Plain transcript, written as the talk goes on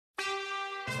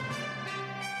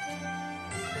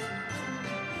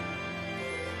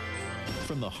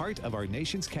From the heart of our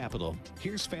nation's capital,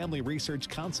 here's Family Research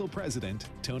Council President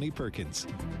Tony Perkins.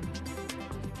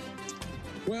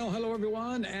 Well, hello,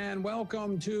 everyone, and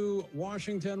welcome to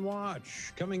Washington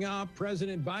Watch. Coming up,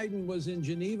 President Biden was in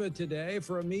Geneva today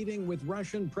for a meeting with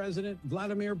Russian President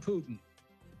Vladimir Putin.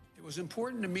 It was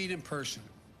important to meet in person,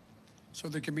 so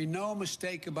there can be no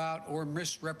mistake about or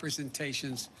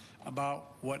misrepresentations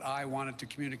about what I wanted to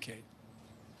communicate.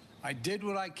 I did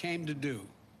what I came to do.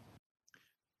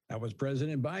 That was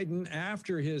President Biden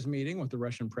after his meeting with the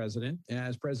Russian president.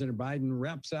 As President Biden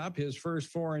wraps up his first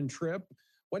foreign trip,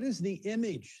 what is the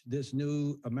image this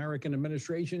new American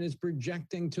administration is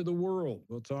projecting to the world?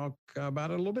 We'll talk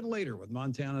about it a little bit later with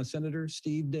Montana Senator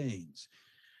Steve Daines.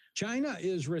 China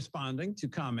is responding to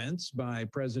comments by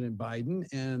President Biden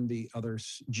and the other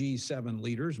G7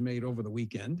 leaders made over the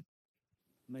weekend.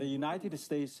 The United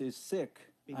States is sick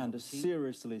and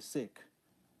seriously sick.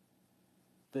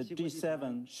 The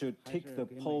G7 should take the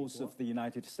pulse of the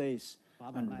United States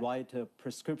and write a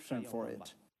prescription for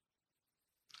it.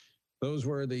 Those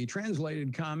were the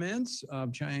translated comments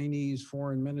of Chinese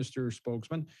Foreign Minister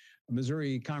spokesman.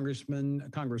 Missouri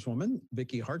Congresswoman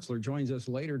Vicky Hartzler joins us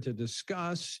later to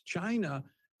discuss China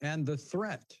and the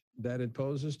threat that it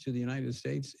poses to the United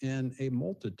States in a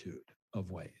multitude of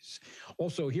ways.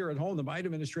 Also here at home, the Biden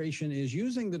administration is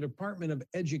using the Department of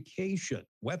Education,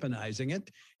 weaponizing it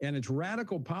and its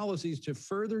radical policies to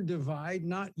further divide,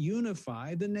 not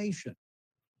unify the nation.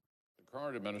 The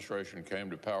current administration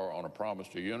came to power on a promise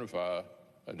to unify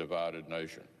a divided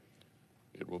nation.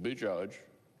 It will be judged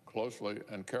closely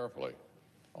and carefully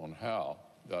on how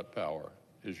that power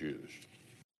is used.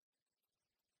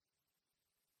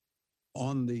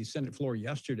 On the Senate floor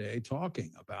yesterday,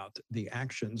 talking about the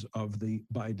actions of the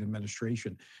Biden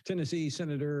administration. Tennessee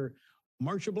Senator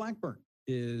Marsha Blackburn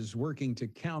is working to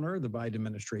counter the Biden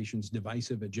administration's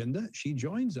divisive agenda. She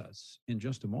joins us in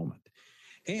just a moment.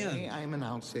 And today, I am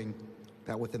announcing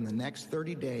that within the next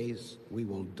 30 days, we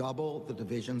will double the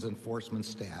division's enforcement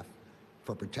staff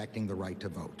for protecting the right to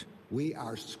vote. We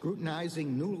are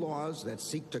scrutinizing new laws that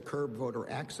seek to curb voter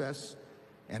access,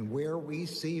 and where we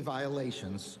see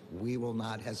violations, we will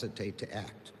not hesitate to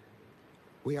act.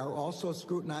 We are also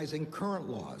scrutinizing current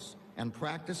laws and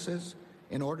practices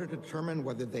in order to determine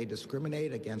whether they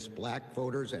discriminate against black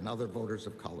voters and other voters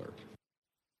of color.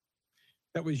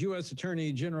 That was U.S.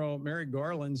 Attorney General Merrick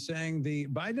Garland saying the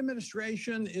Biden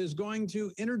administration is going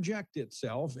to interject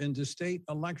itself into state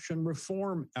election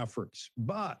reform efforts.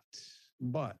 But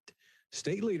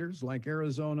state leaders like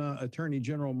Arizona Attorney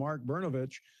General Mark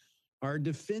Brnovich are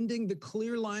defending the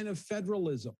clear line of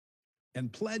federalism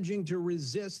and pledging to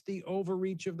resist the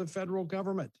overreach of the federal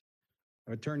government.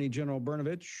 Attorney General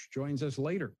Brnovich joins us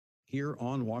later here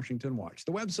on Washington Watch.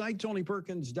 The website,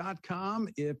 TonyPerkins.com.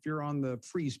 If you're on the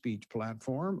free speech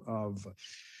platform of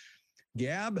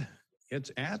Gab,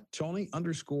 it's at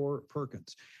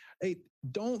Tony_Perkins. Hey,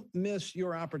 don't miss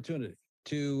your opportunity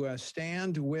to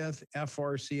stand with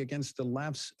FRC against the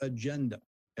left's agenda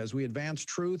as we advance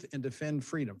truth and defend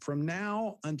freedom from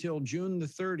now until June the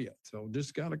 30th. So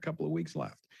just got a couple of weeks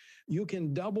left. You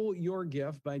can double your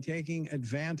gift by taking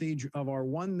advantage of our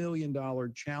 $1 million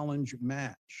challenge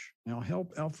match. Now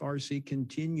help FRC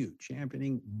continue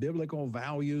championing biblical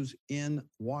values in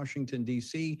Washington,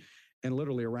 D.C., and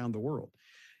literally around the world.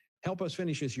 Help us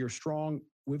finish this year strong.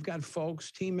 We've got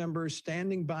folks, team members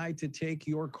standing by to take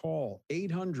your call.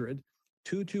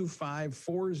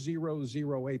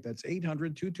 800-225-4008. That's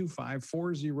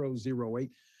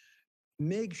 800-225-4008.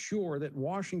 Make sure that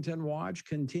Washington Watch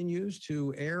continues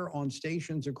to air on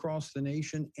stations across the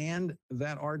nation and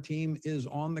that our team is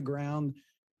on the ground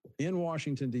in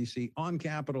Washington, D.C., on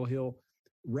Capitol Hill,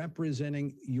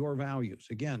 representing your values.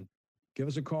 Again, give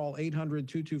us a call,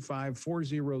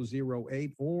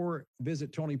 800-225-4008, or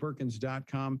visit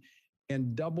TonyPerkins.com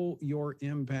and double your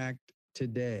impact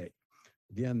today.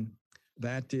 Again,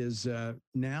 that is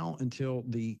now until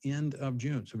the end of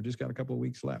June. So we've just got a couple of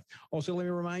weeks left. Also, let me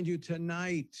remind you,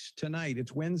 tonight,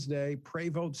 it's Wednesday, Pray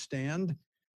Vote Stand,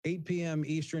 8 p.m.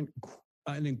 Eastern.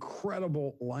 An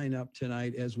incredible lineup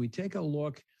tonight as we take a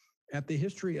look at the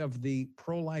history of the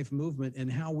pro-life movement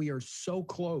and how we are so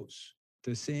close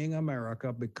to seeing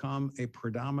America become a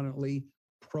predominantly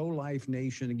pro-life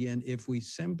nation again if we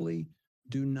simply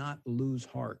do not lose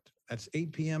heart. That's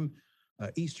 8 p.m.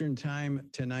 Eastern time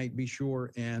tonight. Be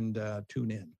sure and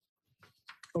tune in.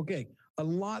 Okay, a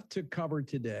lot to cover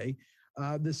today.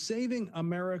 The Saving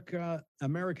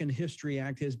American History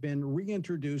Act has been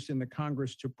reintroduced in the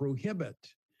Congress to prohibit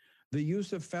the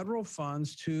use of federal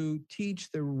funds to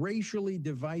teach the racially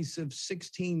divisive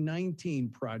 1619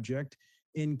 project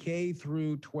in K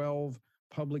through 12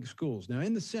 public schools. Now,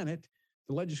 in the Senate,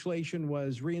 The legislation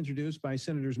was reintroduced by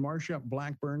Senators Marsha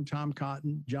Blackburn, Tom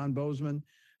Cotton, John Bozeman,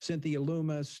 Cynthia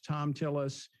Loomis, Tom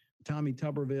Tillis, Tommy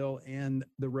Tuberville, and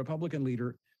the Republican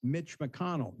leader, Mitch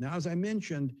McConnell. Now, as I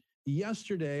mentioned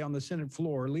yesterday on the Senate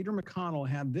floor, Leader McConnell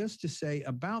had this to say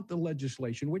about the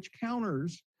legislation, which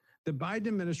counters the Biden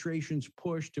administration's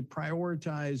push to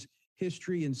prioritize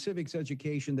history and civics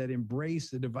education that embrace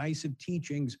the divisive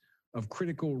teachings of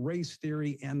critical race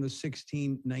theory and the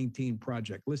 1619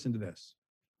 Project. Listen to this.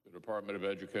 The Department of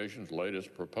Education's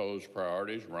latest proposed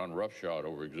priorities run roughshod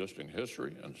over existing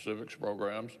history and civics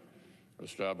programs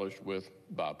established with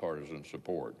bipartisan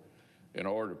support in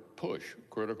order to push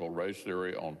critical race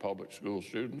theory on public school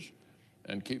students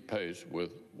and keep pace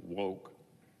with woke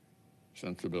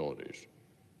sensibilities.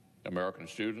 American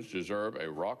students deserve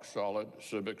a rock-solid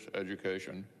civics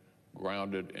education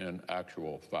grounded in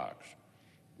actual facts,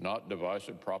 not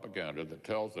divisive propaganda that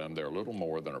tells them they're little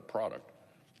more than a product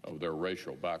of their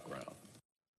racial background.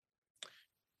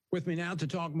 With me now to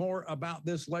talk more about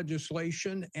this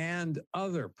legislation and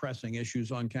other pressing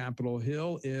issues on Capitol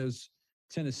Hill is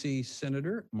Tennessee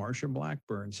Senator Marsha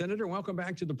Blackburn. Senator, welcome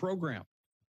back to the program.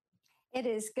 It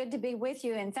is good to be with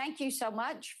you, and thank you so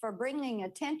much for bringing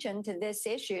attention to this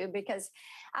issue, because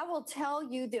I will tell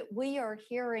you that we are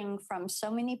hearing from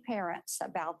so many parents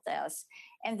about this,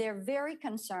 and they're very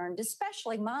concerned,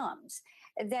 especially moms,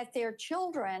 that their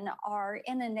children are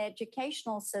in an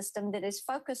educational system that is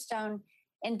focused on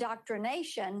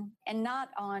indoctrination and not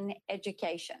on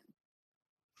education.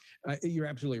 You're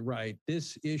absolutely right.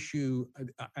 This issue,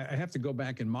 I have to go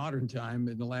back in modern time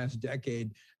in the last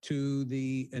decade to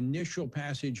the initial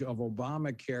passage of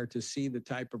Obamacare to see the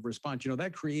type of response. You know,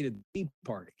 that created the Tea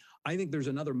Party. I think there's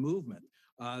another movement.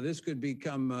 This could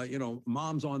become,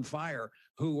 moms on fire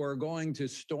who are going to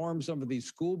storm some of these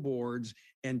school boards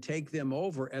and take them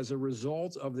over as a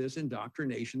result of this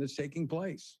indoctrination that's taking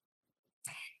place.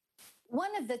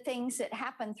 One of the things that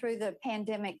happened through the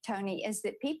pandemic, Tony, is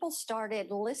that people started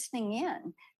listening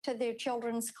in to their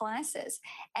children's classes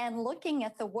and looking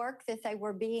at the work that they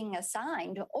were being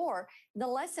assigned or the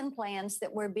lesson plans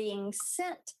that were being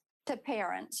sent to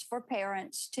parents for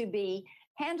parents to be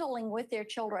handling with their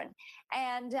children.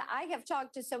 And I have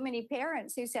talked to so many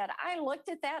parents who said, I looked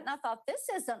at that and I thought, this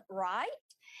isn't right.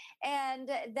 And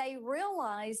they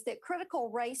realized that critical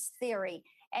race theory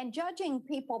and judging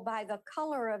people by the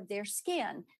color of their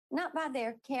skin, not by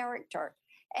their character,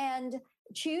 and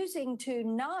choosing to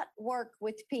not work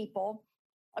with people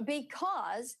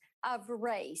because of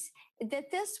race,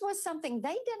 that this was something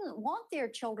they didn't want their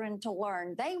children to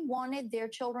learn. They wanted their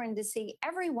children to see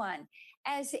everyone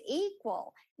as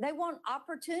equal. They want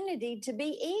opportunity to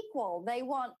be equal. They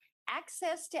want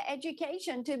access to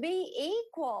education to be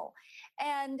equal.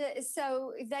 And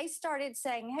so they started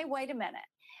saying, hey, wait a minute.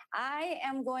 I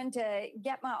am going to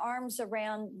get my arms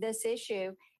around this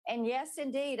issue. And yes,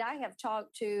 indeed, I have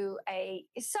talked to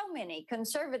so many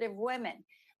conservative women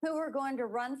who are going to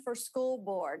run for school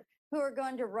board, who are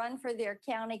going to run for their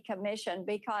county commission,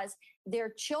 because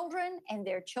their children and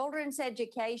their children's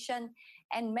education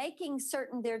and making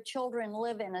certain their children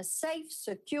live in a safe,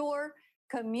 secure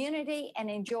community and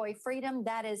enjoy freedom,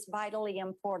 that is vitally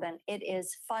important. It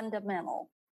is fundamental.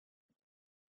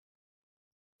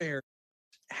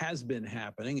 Has been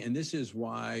happening. And this is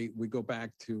why we go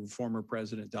back to former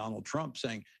President Donald Trump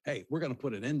saying, hey, we're going to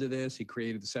put an end to this. He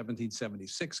created the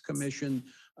 1776 Commission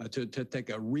to take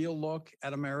a real look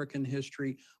at American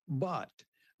history. But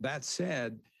that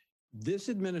said, this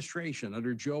administration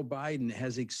under Joe Biden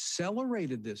has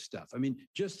accelerated this stuff. I mean,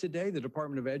 just today, the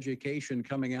Department of Education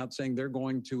coming out saying they're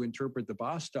going to interpret the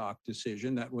Bostock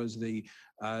decision. That was the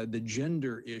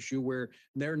gender issue, where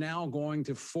they're now going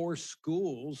to force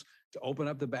schools to open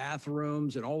up the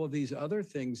bathrooms and all of these other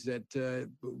things that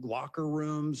locker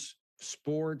rooms,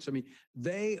 sports. I mean,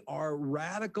 they are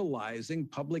radicalizing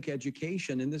public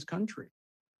education in this country.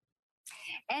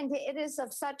 And it is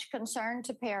of such concern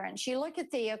to parents. You look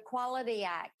at the Equality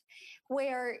Act,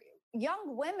 where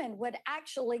young women would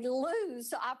actually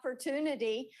lose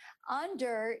opportunity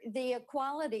under the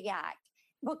Equality Act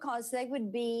because they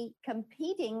would be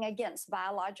competing against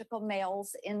biological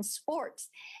males in sports.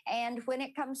 And when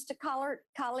it comes to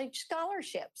college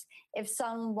scholarships, if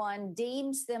someone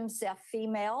deems themselves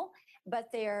female, but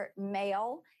they're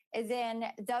male, then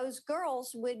those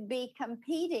girls would be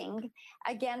competing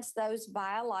against those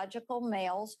biological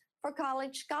males for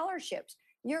college scholarships.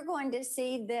 You're going to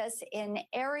see this in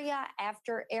area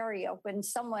after area when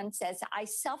someone says, I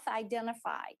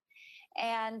self-identify,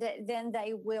 and then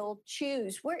they will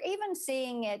choose. We're even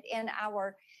seeing it in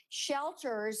our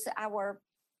shelters, our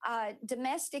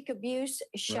domestic abuse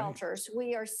shelters. Right.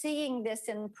 We are seeing this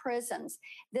in prisons.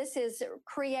 This is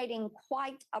creating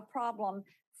quite a problem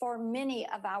for many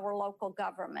of our local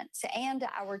governments and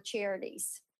our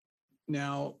charities.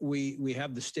 Now, we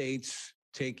have the states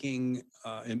taking,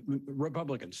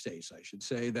 Republican states, I should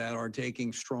say, that are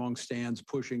taking strong stands,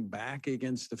 pushing back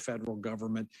against the federal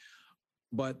government.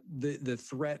 But the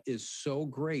threat is so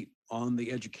great on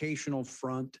the educational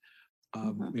front.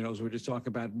 As we just talk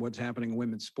about what's happening in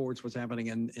women's sports, what's happening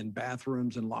in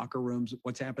bathrooms and locker rooms,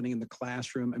 what's happening in the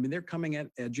classroom. I mean, they're coming at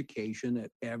education at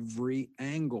every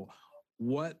angle.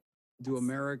 What do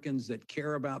Americans that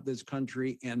care about this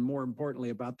country and, more importantly,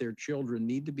 about their children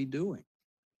need to be doing?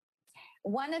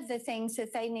 One of the things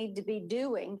that they need to be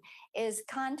doing is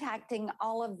contacting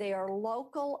all of their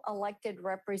local elected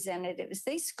representatives.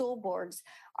 These school boards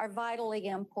are vitally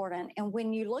important. And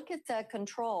when you look at the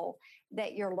control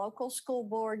that your local school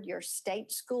board, your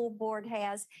state school board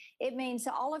has, it means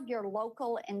all of your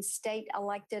local and state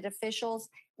elected officials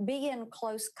be in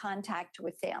close contact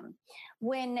with them.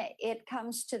 When it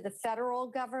comes to the federal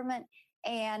government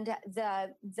and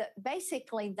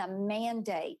basically the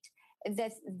mandate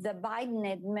that the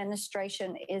Biden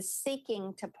administration is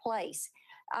seeking to place,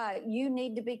 you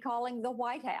need to be calling the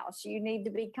White House. You need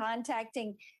to be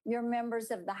contacting your members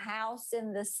of the House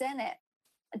and the Senate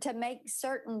to make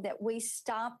certain that we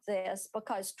stop this,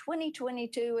 because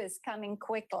 2022 is coming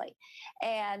quickly.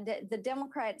 And the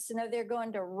Democrats know they're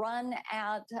going to run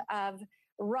out of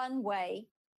runway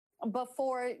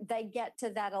before they get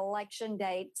to that election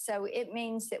date. So it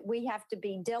means that we have to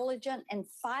be diligent and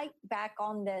fight back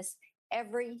on this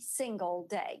every single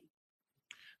day.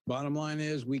 Bottom line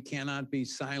is, we cannot be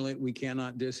silent. We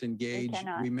cannot disengage.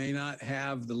 We may not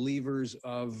have the levers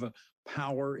of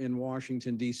power in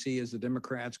Washington, D.C., as the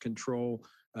Democrats control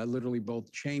literally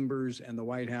both chambers and the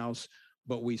White House,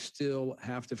 but we still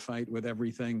have to fight with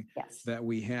everything that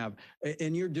we have.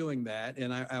 And you're doing that.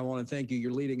 And I want to thank you.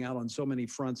 You're leading out on so many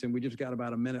fronts, and we just got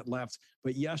about a minute left.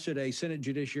 But yesterday, Senate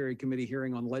Judiciary Committee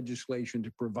hearing on legislation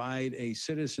to provide a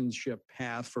citizenship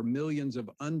path for millions of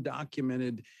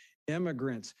undocumented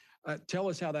immigrants. Tell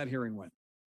us how that hearing went.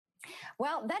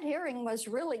 Well, that hearing was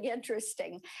really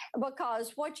interesting,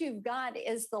 because what you've got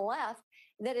is the left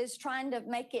that is trying to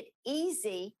make it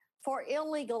easy for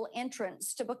illegal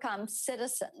entrants to become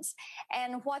citizens.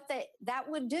 And what that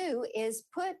would do is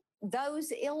put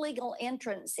those illegal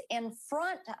entrants in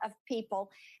front of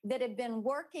people that have been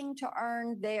working to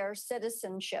earn their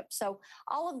citizenship. So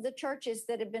all of the churches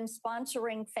that have been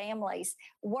sponsoring families,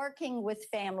 working with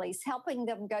families, helping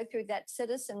them go through that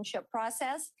citizenship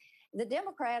process, the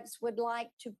Democrats would like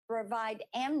to provide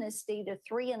amnesty to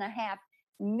 3.5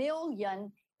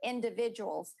 million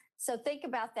individuals. So think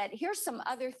about that. Here's some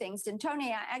other things. And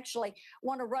Tony, I actually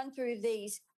want to run through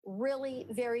these really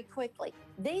very quickly.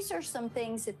 These are some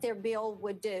things that their bill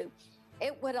would do.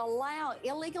 It would allow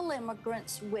illegal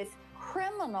immigrants with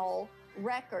criminal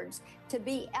records to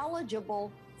be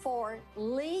eligible for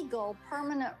legal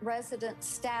permanent resident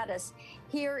status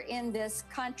here in this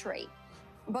country,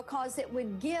 because it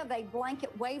would give a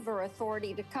blanket waiver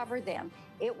authority to cover them.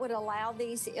 It would allow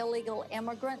these illegal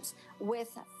immigrants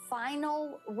with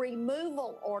final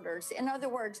removal orders. In other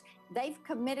words, they've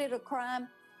committed a crime,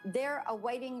 they're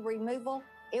awaiting removal.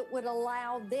 It would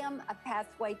allow them a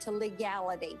pathway to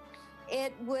legality.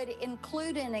 It would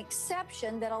include an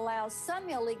exception that allows some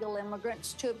illegal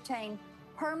immigrants to obtain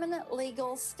permanent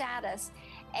legal status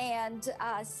and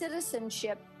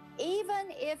citizenship, even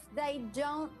if they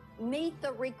don't meet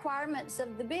the requirements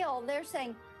of the bill. They're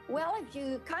saying, well, if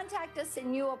you contact us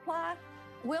and you apply,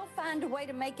 we'll find a way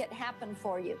to make it happen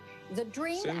for you. The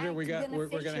DREAM Senator, Act we're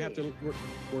going to have to,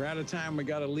 we're out of time. We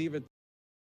got to leave it.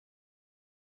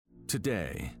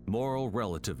 Today, moral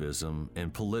relativism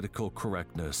and political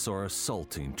correctness are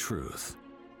assaulting truth.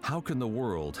 How can the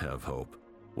world have hope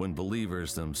when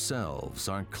believers themselves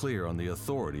aren't clear on the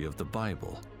authority of the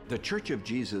Bible? The Church of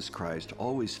Jesus Christ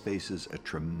always faces a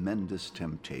tremendous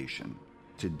temptation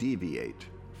to deviate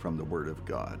from the Word of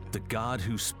God. The God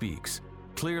who speaks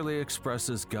clearly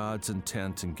expresses God's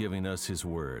intent in giving us His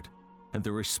Word and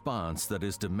the response that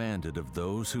is demanded of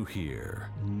those who hear.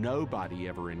 Nobody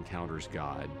ever encounters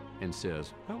God and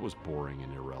says, that was boring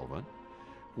and irrelevant.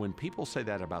 When people say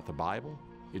that about the Bible,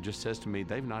 it just says to me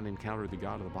they've not encountered the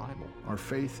God of the Bible. Our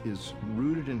faith is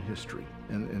rooted in history,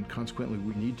 and consequently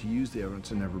we need to use the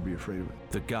evidence and never be afraid of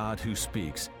it. The God Who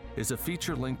Speaks is a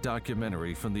feature-length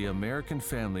documentary from the American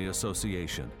Family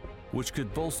Association, which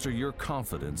could bolster your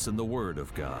confidence in the Word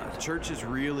of God. Churches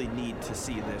really need to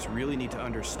see this, really need to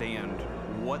understand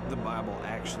what the Bible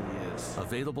actually is.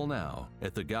 Available now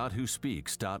at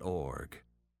thegodwhospeaks.org.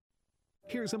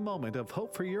 Here's a moment of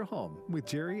hope for your home with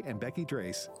Jerry and Becky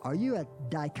Drace. Are you a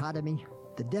dichotomy?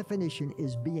 The definition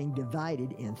is being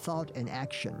divided in thought and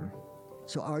action.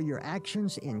 So are your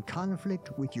actions in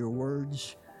conflict with your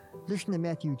words? Listen to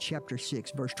Matthew chapter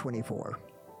 6, verse 24.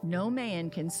 No man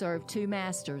can serve two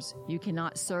masters. You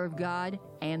cannot serve God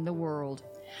and the world.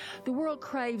 The world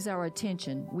craves our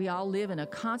attention. We all live in a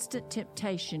constant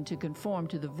temptation to conform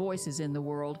to the voices in the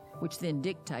world, which then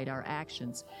dictate our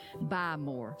actions. Buy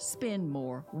more, spend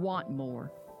more, want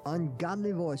more.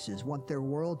 Ungodly voices want their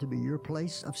world to be your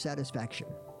place of satisfaction.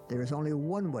 There is only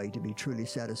one way to be truly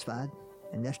satisfied,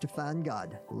 and that's to find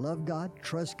God. Love God,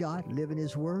 trust God, live in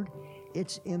His Word.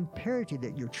 It's imperative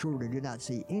that your children do not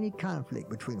see any conflict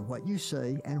between what you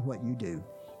say and what you do.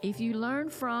 If you learn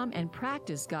from and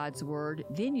practice God's Word,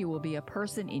 then you will be a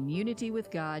person in unity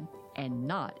with God and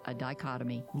not a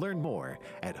dichotomy. Learn more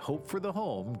at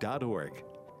hopeforthehome.org.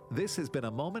 This has been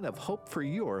a moment of hope for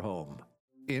your home.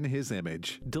 In His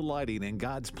image, delighting in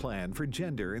God's plan for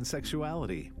gender and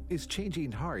sexuality is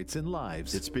changing hearts and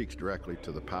lives. It speaks directly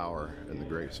to the power and the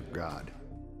grace of God.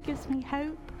 Gives me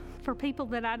hope for people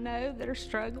that I know that are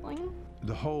struggling.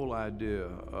 The whole idea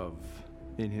of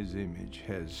In His image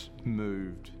has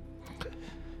moved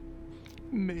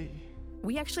me.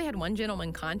 We actually had one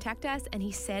gentleman contact us, and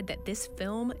he said that this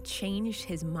film changed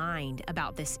his mind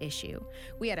about this issue.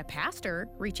 We had a pastor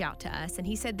reach out to us, and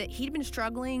he said that he'd been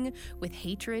struggling with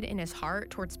hatred in his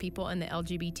heart towards people in the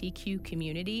LGBTQ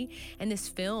community, and this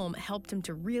film helped him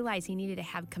to realize he needed to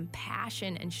have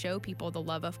compassion and show people the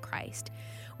love of Christ.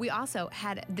 We also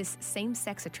had this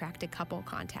same-sex attracted couple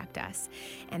contact us,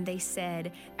 and they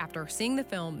said after seeing the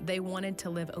film, they wanted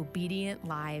to live obedient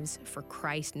lives for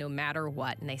Christ no matter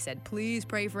what. And they said, please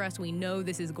pray for us. We know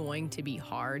this is going to be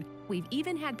hard. We've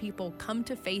even had people come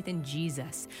to faith in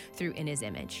Jesus through In His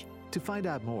Image. To find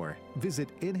out more, visit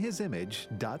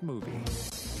inhisimage.movie.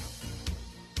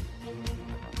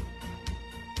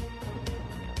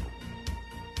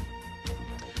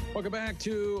 Welcome back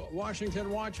to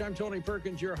Washington Watch. I'm Tony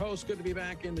Perkins, your host. Good to be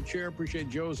back in the chair. Appreciate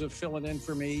Joseph filling in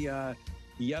for me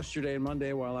yesterday and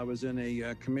Monday while I was in a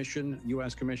U.S.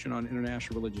 Commission on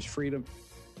International Religious Freedom.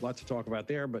 Lots to talk about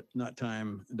there, but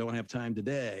don't have time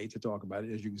today to talk about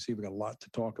it. As you can see, we've got a lot to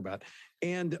talk about.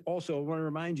 And also, I want to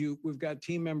remind you, we've got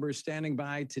team members standing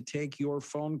by to take your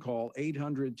phone call,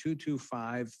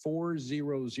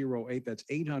 800-225-4008. That's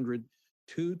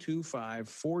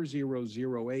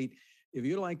 800-225-4008. If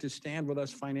you'd like to stand with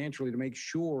us financially to make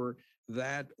sure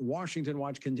that Washington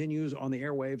Watch continues on the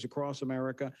airwaves across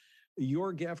America,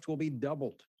 your gift will be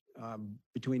doubled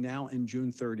between now and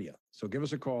June 30th. So give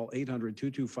us a call,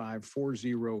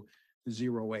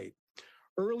 800-225-4008.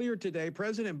 Earlier today,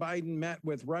 President Biden met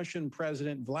with Russian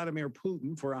President Vladimir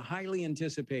Putin for a highly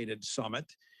anticipated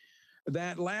summit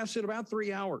that lasted about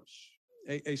 3 hours.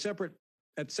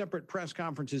 At separate press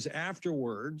conferences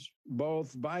afterwards,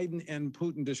 both Biden and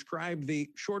Putin described the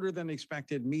shorter than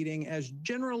expected meeting as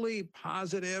generally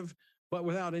positive, but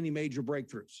without any major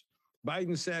breakthroughs.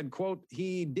 Biden said, quote,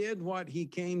 he did what he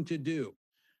came to do.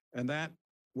 And that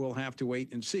we'll have to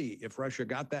wait and see if Russia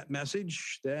got that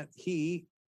message that he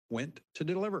went to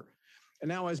deliver. And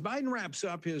now, as Biden wraps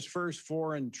up his first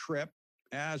foreign trip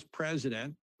as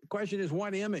president, the question is,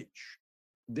 what image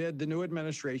did the new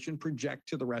administration project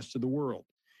to the rest of the world?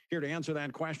 Here to answer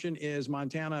that question is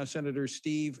Montana Senator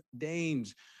Steve Daines.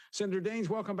 Senator Daines,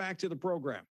 welcome back to the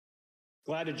program.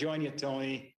 Glad to join you,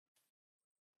 Tony.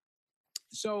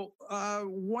 So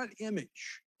what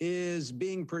image is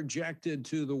being projected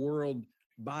to the world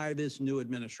by this new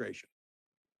administration?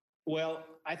 Well,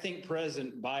 I think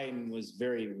President Biden was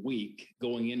very weak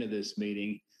going into this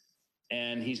meeting,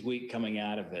 and he's weak coming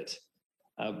out of it.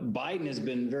 Biden has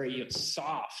been very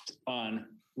soft on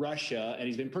Russia, and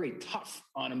he's been pretty tough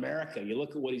on America. You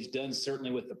look at what he's done, certainly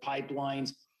with the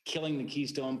pipelines, killing the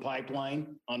Keystone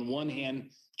Pipeline, on one hand,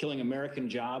 killing American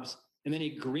jobs, and then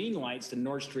he greenlights the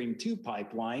Nord Stream 2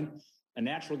 pipeline, a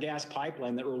natural gas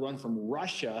pipeline that will run from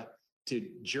Russia to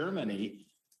Germany.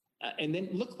 And then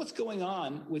look what's going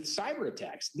on with cyber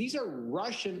attacks. These are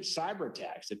Russian cyber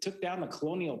attacks that took down the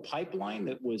Colonial Pipeline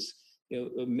that was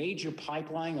a major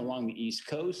pipeline along the East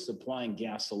Coast supplying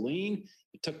gasoline.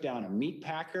 It took down a meat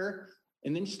packer.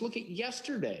 And then just look at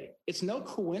yesterday. It's no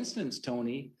coincidence,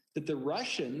 Tony, that the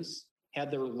Russians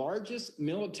had their largest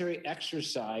military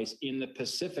exercise in the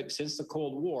Pacific since the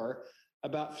Cold War,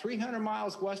 about 300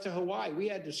 miles west of Hawaii. We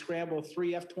had to scramble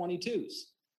 3 F-22s.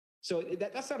 So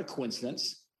that's not a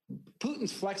coincidence.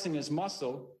 Putin's flexing his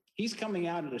muscle. He's coming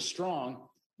out at a strong.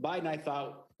 Biden, I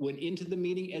thought, went into the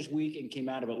meeting as weak and came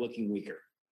out of it looking weaker.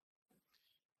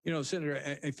 You know,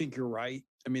 Senator, I think you're right.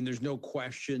 I mean, there's no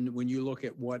question when you look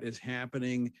at what is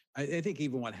happening. I think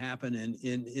even what happened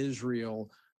in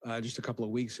Israel just a couple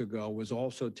of weeks ago was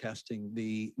also testing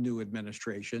the new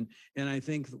administration. And I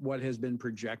think what has been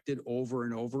projected over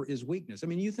and over is weakness. I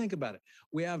mean, you think about it.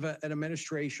 We have an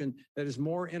administration that is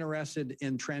more interested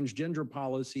in transgender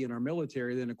policy in our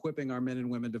military than equipping our men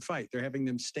and women to fight. They're having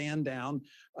them stand down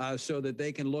so that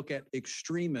they can look at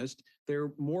extremists.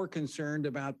 They're more concerned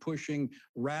about pushing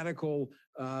radical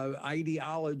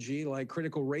ideology like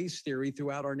critical race theory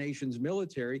throughout our nation's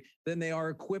military than they are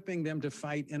equipping them to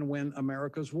fight and win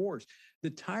America's wars. The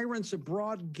tyrants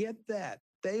abroad get that.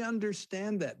 They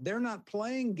understand that. They're not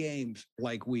playing games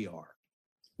like we are.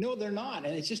 No, they're not.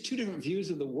 And it's just two different views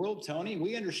of the world, Tony.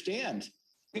 We understand.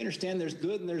 We understand there's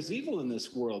good and there's evil in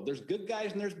this world. There's good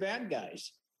guys and there's bad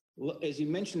guys. As you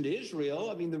mentioned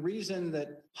Israel, I mean, the reason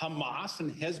that Hamas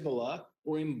and Hezbollah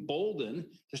were emboldened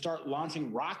to start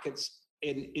launching rockets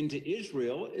into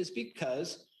Israel is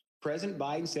because President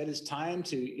Biden said it's time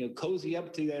to cozy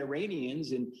up to the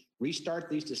Iranians and restart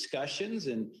these discussions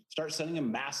and start sending a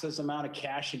massive amount of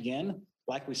cash again,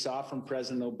 like we saw from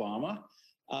President Obama.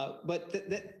 But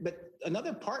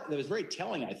another part that was very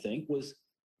telling, I think, was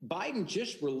Biden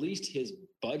just released his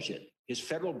budget, his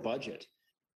federal budget.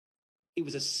 It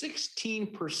was a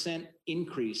 16%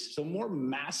 increase, so more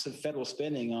massive federal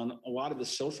spending on a lot of the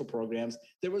social programs.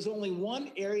 There was only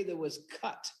one area that was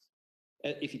cut.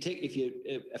 If you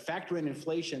factor in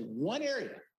inflation, one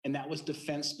area, and that was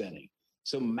defense spending.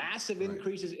 So massive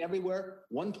increases everywhere.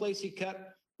 One place he cut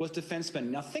was defense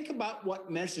spending. Now think about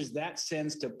what message that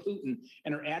sends to Putin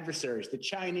and our adversaries, the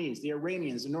Chinese, the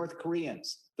Iranians, the North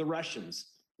Koreans, the Russians,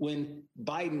 when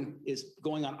Biden is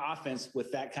going on offense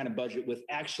with that kind of budget, with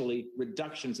actually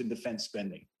reductions in defense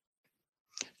spending.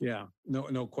 Yeah,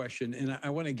 no question. And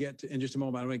I want to get to, in just a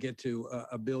moment, I want to get to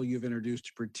a bill you've introduced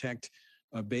to protect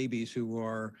babies who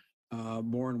are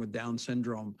born with Down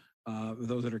syndrome,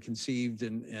 those that are conceived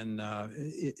in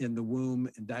the womb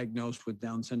and diagnosed with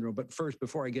Down syndrome. But first,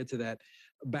 before I get to that,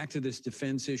 back to this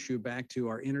defense issue, back to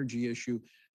our energy issue,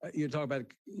 you talk about,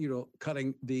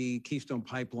 cutting the Keystone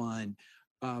Pipeline.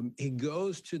 He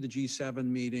goes to the G7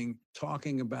 meeting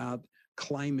talking about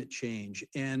climate change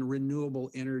and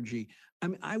renewable energy. I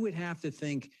mean, I would have to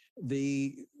think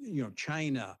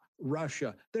China,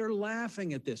 Russia, they're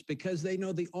laughing at this because they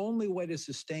know the only way to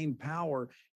sustain power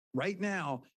right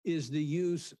now is the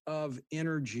use of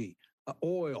energy,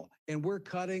 oil, and we're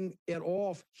cutting it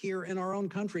off here in our own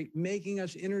country, making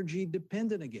us energy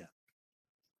dependent again.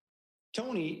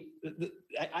 Tony,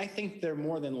 I think they're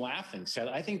more than laughing, Seth.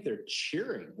 I think they're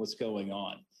cheering what's going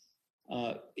on.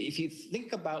 If you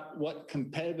think about what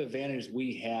competitive advantage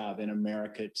we have in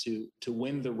America to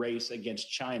win the race against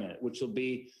China, which will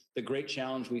be the great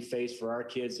challenge we face for our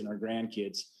kids and our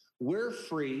grandkids, we're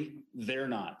free, they're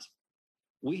not.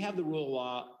 We have the rule of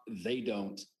law, they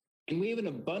don't. And we have an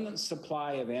abundant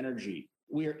supply of energy.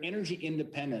 We are energy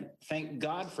independent. Thank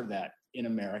God for that in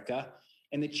America.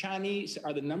 And the Chinese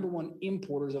are the number one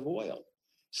importers of oil.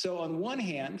 So on one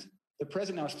hand, the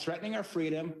president now is threatening our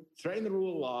freedom, threatening the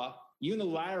rule of law,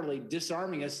 unilaterally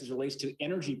disarming us as it relates to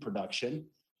energy production,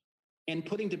 and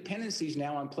putting dependencies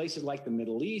now on places like the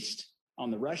Middle East,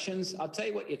 on the Russians. I'll tell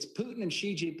you what, it's Putin and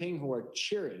Xi Jinping who are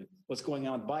cheering what's going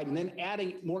on with Biden, then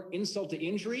adding more insult to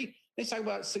injury. They talk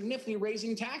about significantly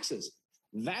raising taxes.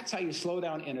 That's how you slow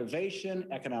down innovation,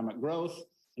 economic growth,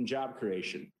 and job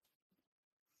creation.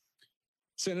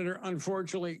 Senator,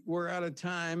 unfortunately, we're out of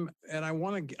time, and I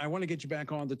want to get you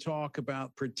back on to talk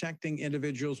about Protecting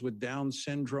Individuals with Down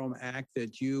Syndrome Act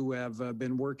that you have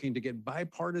been working to get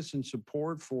bipartisan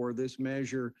support for this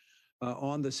measure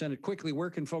on the Senate. Quickly,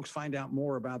 where can folks find out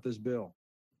more about this bill?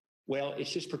 Well,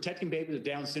 it's just protecting babies with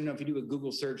Down syndrome. If you do a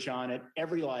Google search on it,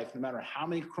 every life, no matter how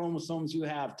many chromosomes you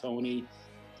have, Tony,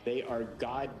 they are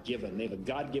God-given. They have a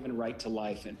God-given right to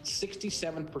life, and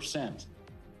 67%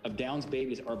 of Down's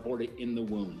babies are aborted in the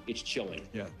womb. It's chilling.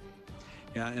 Yeah,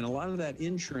 and a lot of that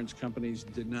insurance companies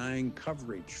denying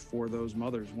coverage for those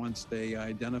mothers once they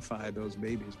identify those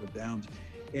babies with Downs.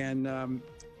 And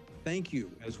thank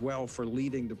you as well for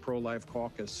leading the pro-life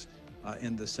caucus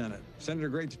in the Senate. Senator,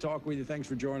 great to talk with you. Thanks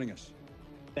for joining us.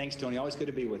 Thanks, Tony. Always good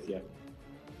to be with you.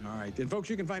 All right. And folks,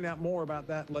 you can find out more about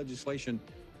that legislation.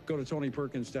 Go to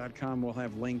TonyPerkins.com. We'll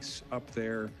have links up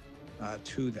there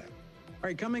to that. All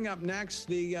right, coming up next,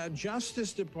 the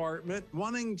Justice Department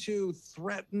wanting to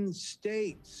threaten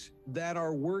states that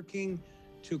are working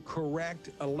to correct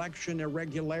election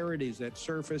irregularities that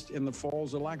surfaced in the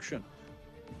fall's election.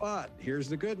 But here's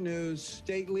the good news.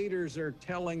 State leaders are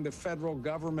telling the federal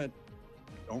government,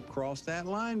 don't cross that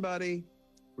line, buddy.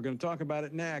 We're going to talk about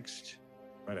it next.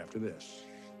 right after this.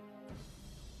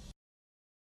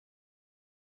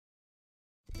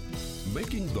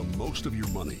 Making the most of your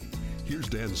money. Here's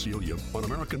Dan Celia on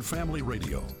American Family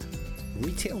Radio.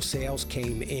 Retail sales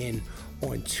came in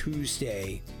on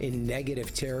Tuesday in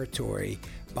negative territory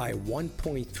by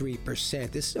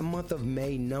 1.3%. This is a month of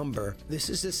May number. This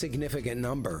is a significant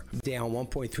number, down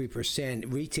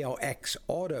 1.3%. Retail ex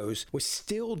autos was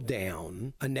still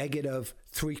down a negative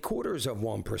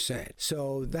 0.75%.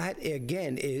 So that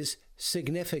again is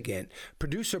significant.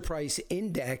 Producer price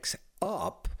index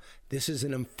up. This is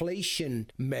an inflation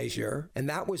measure, and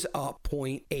that was up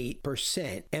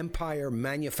 0.8%. Empire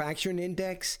Manufacturing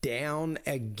Index down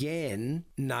again,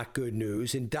 not good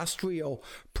news. Industrial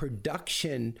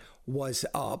production was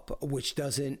up, which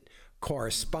doesn't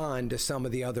correspond to some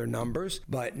of the other numbers,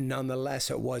 but nonetheless,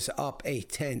 it was up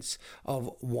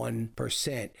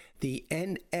 0.1%. The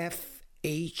NFHB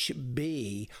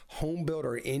Home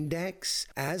Builder Index,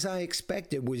 as I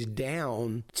expected, was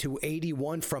down to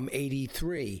 81 from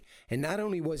 83. And not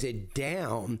only was it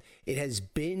down, it has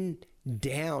been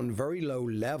down very low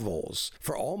levels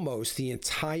for almost the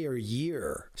entire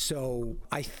year. So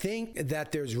I think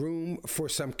that there's room for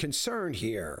some concern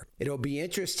here. It'll be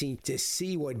interesting to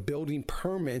see what building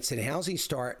permits and housing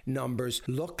start numbers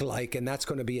look like, and that's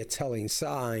going to be a telling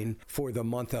sign for the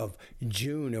month of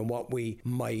June and what we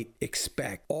might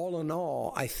expect. All in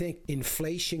all, I think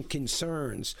inflation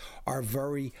concerns are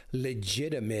very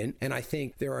legitimate, and I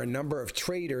think there are a number of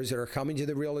traders that are coming to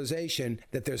the realization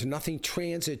that there's nothing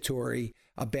transitory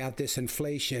about this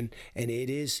inflation, and it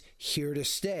is here to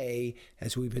stay,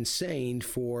 as we've been saying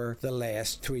for the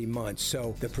last 3 months.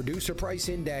 So the producer price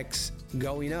index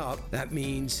going up, that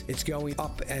means it's going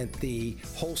up at the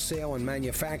wholesale and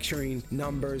manufacturing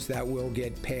numbers that will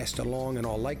get passed along in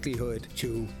all likelihood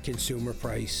to consumer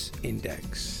price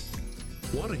index.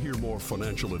 Want to hear more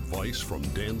financial advice from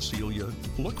Dan Celia?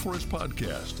 Look for his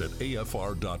podcast at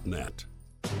afr.net.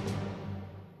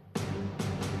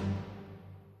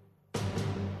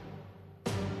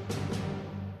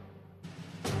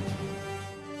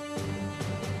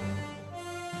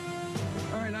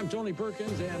 I'm Tony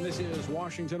Perkins, and this is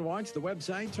Washington Watch, the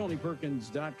website,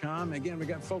 tonyperkins.com. Again, we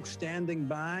got folks standing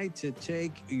by to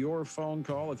take your phone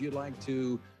call if you'd like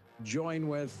to join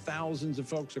with thousands of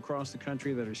folks across the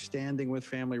country that are standing with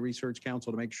Family Research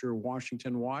Council to make sure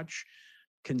Washington Watch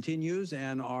continues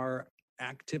and our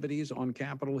activities on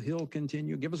Capitol Hill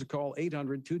continue. Give us a call,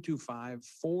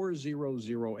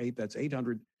 800-225-4008. That's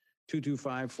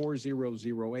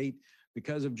 800-225-4008.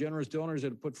 Because of generous donors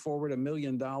that have put forward $1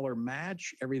 million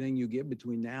match, everything you give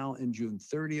between now and June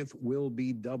 30th will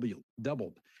be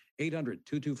doubled.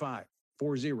 800-225-4008.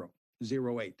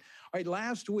 All right,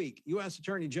 last week, U.S.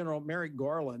 Attorney General Merrick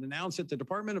Garland announced that the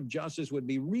Department of Justice would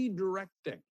be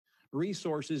redirecting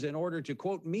resources in order to,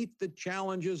 quote, meet the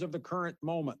challenges of the current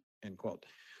moment, end quote.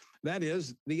 That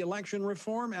is, the election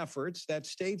reform efforts that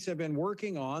states have been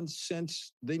working on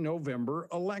since the November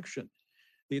election.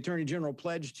 The Attorney General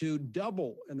pledged to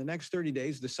double in the next 30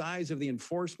 days the size of the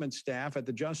enforcement staff at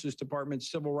the Justice Department's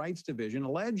Civil Rights Division,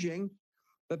 alleging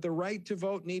that the right to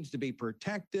vote needs to be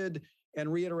protected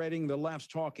and reiterating the left's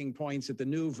talking points that the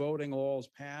new voting laws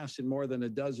passed in more than a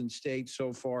dozen states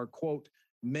so far, quote,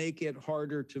 make it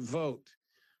harder to vote.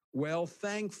 Well,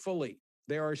 thankfully,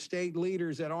 there are state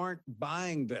leaders that aren't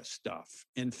buying this stuff.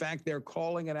 In fact, they're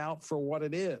calling it out for what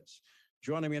it is.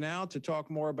 Joining me now to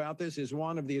talk more about this is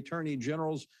one of the attorney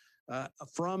generals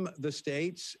from the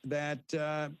states that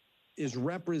is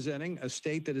representing a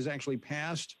state that has actually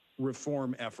passed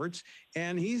reform efforts,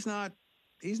 and he's not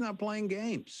playing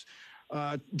games.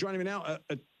 Joining me now,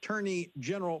 Attorney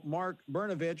General Mark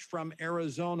Brnovich from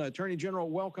Arizona. Attorney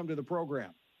General, welcome to the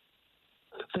program.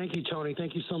 Thank you, Tony.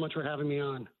 Thank you so much for having me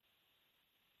on.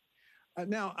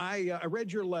 Now, I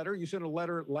read your letter. You sent a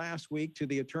letter last week to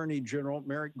the Attorney General,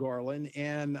 Merrick Garland,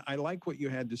 and I like what you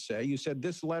had to say. You said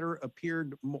this letter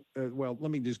appeared, well,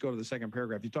 let me just go to the second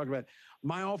paragraph. You talked about,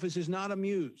 my office is not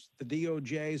amused at the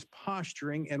DOJ's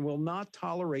posturing and will not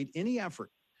tolerate any effort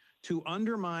to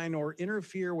undermine or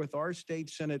interfere with our state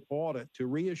Senate audit to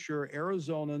reassure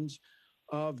Arizonans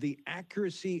of the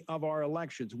accuracy of our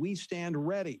elections. We stand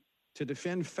ready to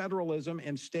defend federalism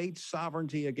and state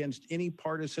sovereignty against any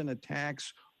partisan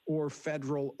attacks or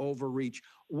federal overreach.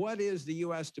 What is the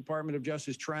U.S. Department of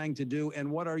Justice trying to do, and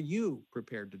what are you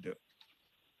prepared to do?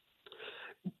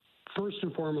 First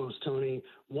and foremost, Tony,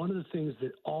 one of the things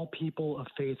that all people of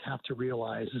faith have to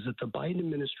realize is that the Biden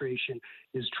administration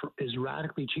is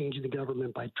radically changing the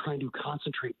government by trying to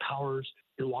concentrate powers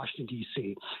in Washington,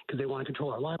 D.C., because they want to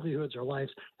control our livelihoods, our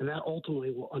lives, and that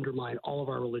ultimately will undermine all of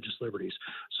our religious liberties.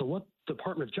 So what the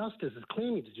Department of Justice is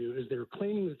claiming to do is they're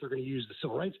claiming that they're going to use the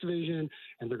Civil Rights Division,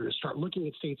 and they're going to start looking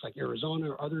at states like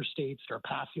Arizona or other states that are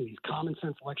passing these common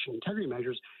sense election integrity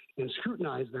measures and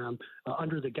scrutinize them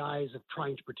under the guise of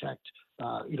trying to protect,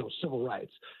 civil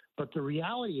rights. But the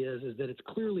reality is that it's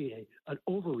clearly an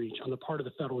overreach on the part of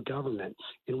the federal government.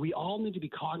 And we all need to be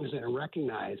cognizant and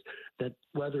recognize that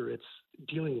whether it's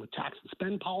dealing with tax and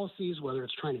spend policies, whether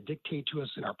it's trying to dictate to us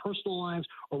in our personal lives,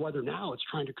 or whether now it's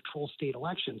trying to control state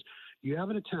elections, you have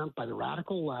an attempt by the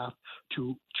radical left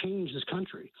to change this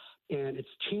country. And it's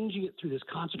changing it through this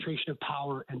concentration of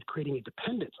power and creating a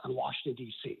dependence on Washington,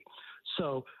 D.C.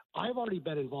 So I've already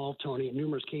been involved, Tony, in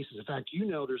numerous cases. In fact,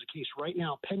 there's a case right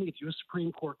now pending at the U.S.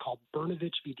 Supreme Court called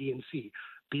Brnovich v. DNC,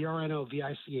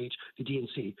 Brnovich v.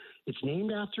 DNC. It's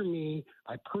named after me.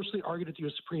 I personally argued at the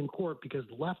U.S. Supreme Court because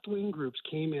left-wing groups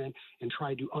came in and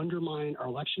tried to undermine our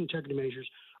election integrity measures,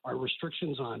 our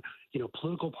restrictions on,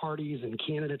 political parties and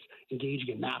candidates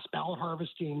engaging in mass ballot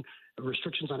harvesting,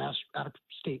 restrictions on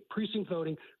out-of-state precinct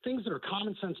voting, things that are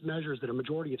common sense measures that a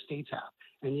majority of states have.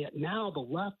 And yet now the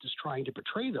left is trying to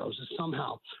portray those as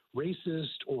somehow racist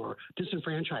or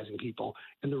disenfranchising people.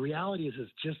 And the reality is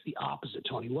it's just the opposite,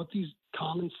 Tony. What these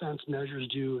common sense measures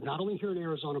do, not only here in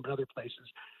Arizona, but other places,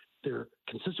 they're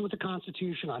consistent with the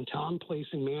Constitution on time, place,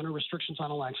 and manner restrictions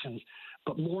on elections.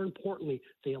 But more importantly,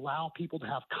 they allow people to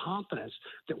have confidence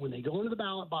that when they go into the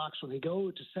ballot box, when they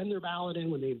go to send their ballot in,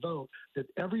 when they vote, that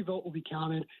every vote will be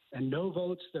counted and no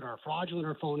votes that are fraudulent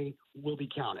or phony will be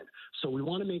counted. So we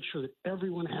want to make sure that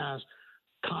everyone has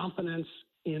confidence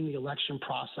in the election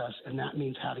process, and that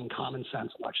means having common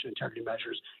sense election integrity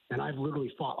measures. And I've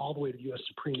literally fought all the way to the U.S.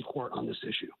 Supreme Court on this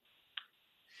issue.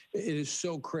 It is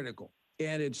so critical.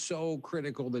 And it's so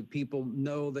critical that people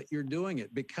know that you're doing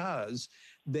it because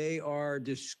they are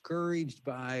discouraged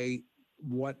by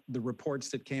what the reports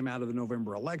that came out of the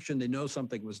November election. They know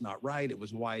something was not right. It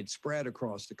was widespread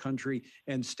across the country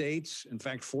and states. In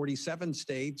fact, 47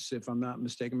 states, if I'm not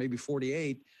mistaken, maybe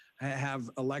 48, have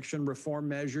election reform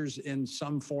measures in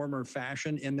some form or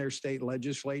fashion in their state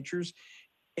legislatures.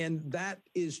 And that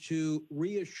is to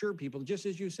reassure people, just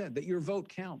as you said, that your vote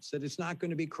counts, that it's not going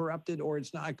to be corrupted or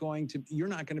you're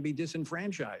not going to be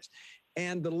disenfranchised.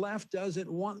 And the left doesn't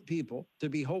want people to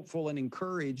be hopeful and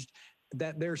encouraged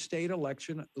that their state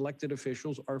elected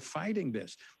officials are fighting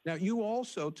this. Now, you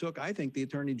also took, I think, the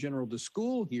Attorney General to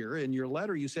school here. In your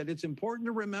letter, you said it's important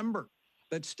to remember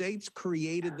that states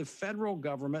created the federal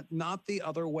government, not the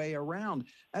other way around.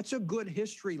 That's a good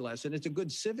history lesson. It's a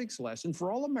good civics lesson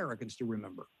for all Americans to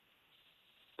remember.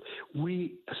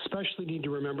 We especially need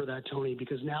to remember that, Tony,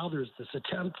 because now there's this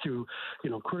attempt through,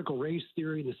 critical race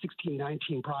theory, the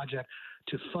 1619 Project,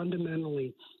 to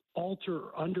fundamentally alter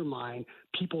or undermine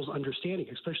people's understanding,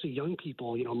 especially young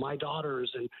people, my daughters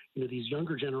and, these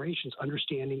younger generations'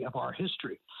 understanding of our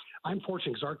history. I'm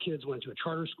fortunate because our kids went to a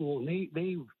charter school and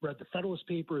they read the Federalist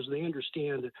Papers. And they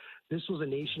understand that this was a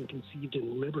nation conceived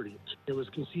in liberty. It was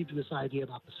conceived in this idea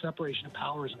about the separation of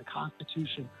powers and the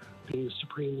Constitution being the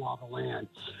supreme law of the land.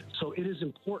 So it is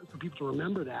important for people to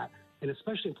remember that, and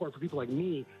especially important for people like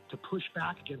me to push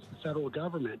back against the federal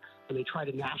government when they try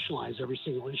to nationalize every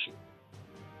single issue.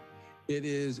 It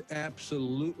is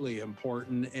absolutely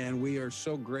important, and we are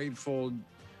so grateful,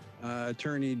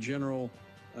 Attorney General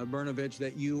Brnovich,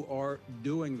 that you are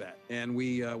doing that. And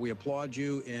we applaud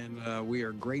you, and we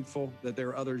are grateful that there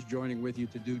are others joining with you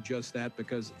to do just that,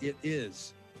 because it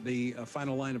is the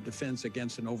final line of defense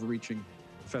against an overreaching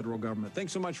federal government.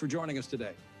 Thanks so much for joining us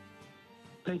today.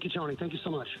 Thank you, Tony. Thank you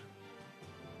so much.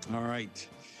 All right.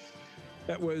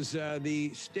 That was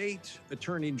the state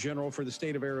attorney general for the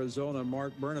state of Arizona,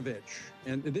 Mark Brnovich.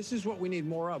 And this is what we need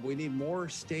more of. We need more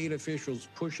state officials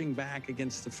pushing back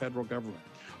against the federal government.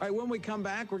 All right, when we come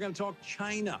back, we're going to talk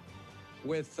China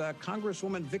with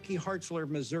Congresswoman Vicky Hartzler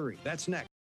of Missouri. That's next.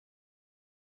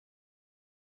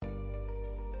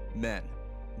 Men,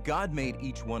 God made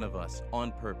each one of us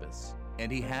on purpose,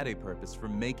 and he had a purpose for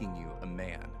making you a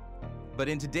man. But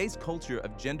in today's culture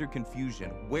of gender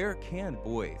confusion, where can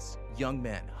boys, young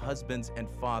men, husbands, and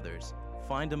fathers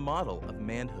find a model of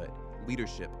manhood,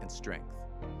 leadership, and strength?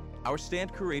 Our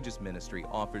Stand Courageous ministry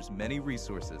offers many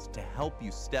resources to help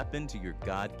you step into your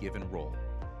God-given role.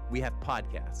 We have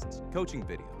podcasts, coaching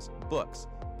videos, books,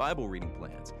 Bible reading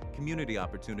plans, community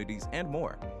opportunities, and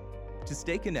more. To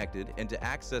stay connected and to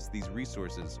access these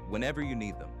resources whenever you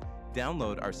need them,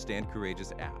 download our Stand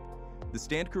Courageous app. The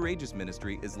Stand Courageous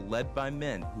ministry is led by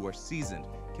men who are seasoned,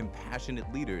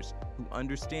 compassionate leaders who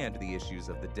understand the issues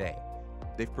of the day.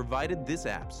 They've provided this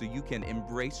app so you can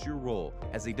embrace your role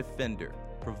as a defender,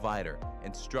 provider,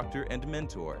 instructor, and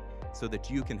mentor so that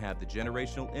you can have the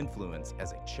generational influence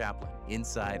as a chaplain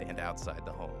inside and outside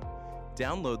the home.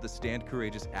 Download the Stand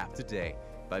Courageous app today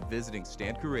by visiting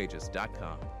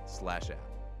standcourageous.com/app.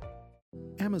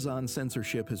 Amazon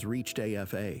censorship has reached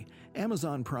AFA.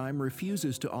 Amazon Prime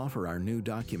refuses to offer our new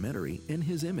documentary, In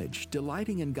His Image,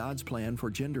 Delighting in God's Plan for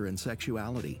Gender and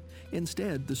Sexuality.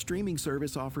 Instead, the streaming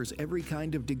service offers every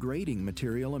kind of degrading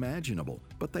material imaginable,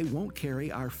 but they won't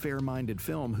carry our fair-minded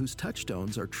film whose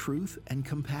touchstones are truth and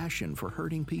compassion for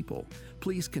hurting people.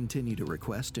 Please continue to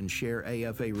request and share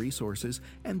AFA resources,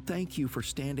 and thank you for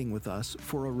standing with us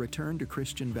for a return to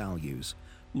Christian values.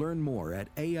 Learn more at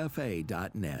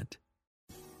afa.net.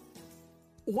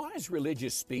 Why is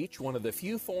religious speech one of the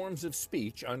few forms of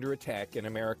speech under attack in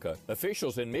America?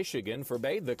 Officials in Michigan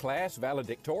forbade the class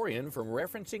valedictorian from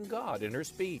referencing God in her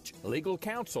speech. Legal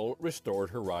counsel restored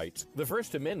her rights. The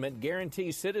First Amendment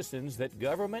guarantees citizens that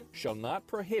government shall not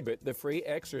prohibit the free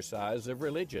exercise of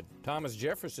religion. Thomas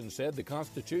Jefferson said the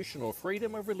constitutional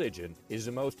freedom of religion is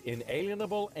the most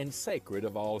inalienable and sacred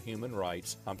of all human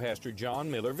rights. I'm Pastor John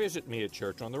Miller. Visit me at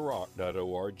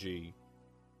churchontherock.org.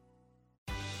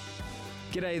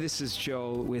 G'day, this is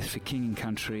Joel with For King and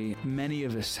Country. Many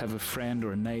of us have a friend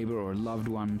or a neighbor or a loved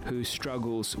one who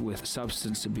struggles with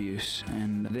substance abuse,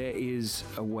 and there is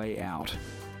a way out.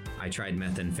 I tried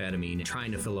methamphetamine,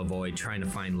 trying to fill a void, trying to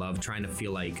find love, trying to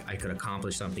feel like I could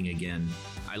accomplish something again.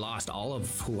 I lost all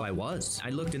of who I was.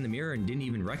 I looked in the mirror and didn't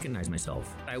even recognize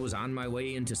myself. I was on my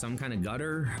way into some kind of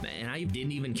gutter, and I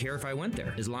didn't even care if I went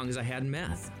there, as long as I had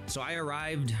meth. So I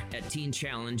arrived at Teen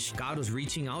Challenge. God was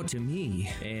reaching out to me,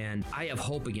 and I have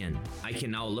hope again. I can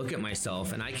now look at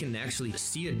myself, and I can actually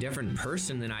see a different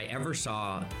person than I ever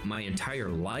saw my entire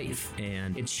life,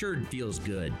 and it sure feels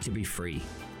good to be free.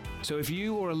 So if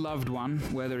you or a loved one,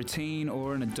 whether a teen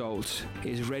or an adult,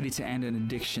 is ready to end an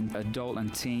addiction, Adult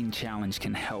and Teen Challenge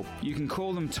can help. You can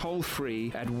call them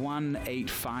toll-free at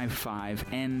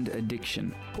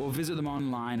 1-855-END-ADDICTION or visit them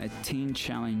online at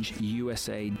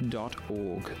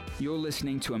teenchallengeusa.org. You're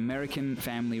listening to American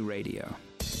Family Radio.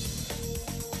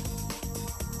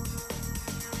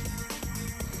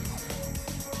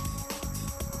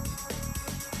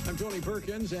 I'm Tony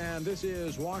Perkins, and this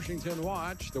is Washington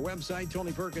Watch, the website,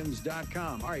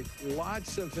 tonyperkins.com. All right,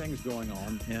 lots of things going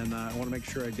on, and I want to make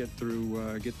sure I get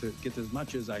through, get as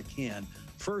much as I can.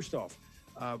 First off,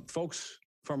 folks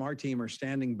from our team are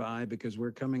standing by because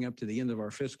we're coming up to the end of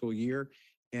our fiscal year,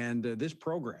 and this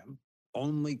program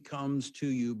only comes to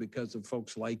you because of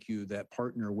folks like you that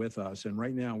partner with us. And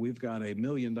right now, we've got $1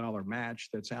 million match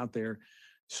that's out there.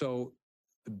 So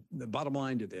the bottom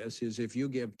line to this is if you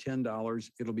give $10,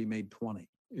 it'll be made 20.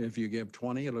 If you give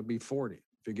 20, it'll be 40.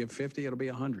 If you give 50, it'll be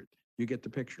 100. You get the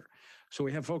picture. So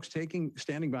we have folks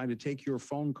standing by to take your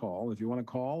phone call if you want to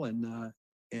call and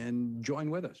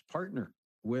join with us, partner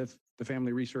with the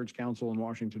Family Research Council and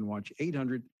Washington Watch.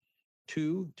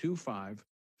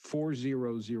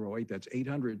 800-225-4008. That's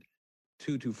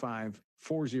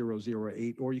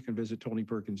 800-225-4008, or you can visit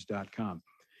tonyperkins.com.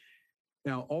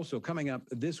 Now, also coming up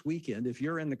this weekend, if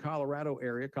you're in the Colorado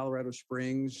area, Colorado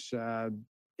Springs,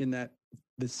 in that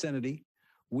vicinity,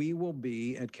 we will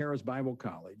be at Charis Bible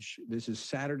College. This is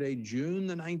Saturday, June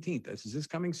the 19th. This is this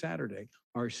coming Saturday,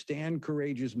 our Stand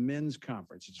Courageous Men's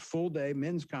Conference. It's a full-day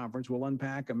men's conference. We'll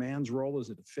unpack a man's role as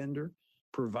a defender,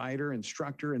 provider,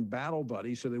 instructor, and battle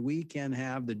buddy so that we can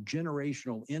have the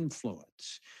generational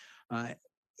influence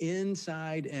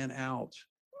inside and out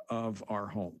of our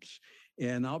homes.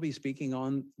 And I'll be speaking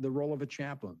on the role of a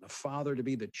chaplain, a father to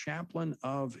be the chaplain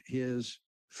of his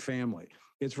family.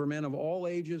 It's for men of all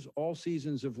ages, all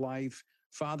seasons of life.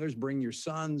 Fathers, bring your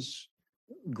sons.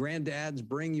 Granddads,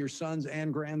 bring your sons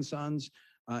and grandsons.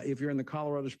 If you're in the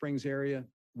Colorado Springs area,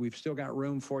 we've still got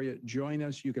room for you. Join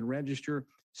us. You can register.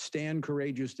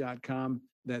 StandCourageous.com.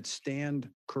 That's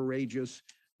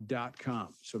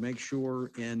StandCourageous.com. So make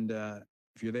sure, and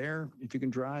if you're there, if you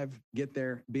can drive, get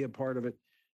there, be a part of it.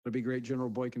 It'll be great. General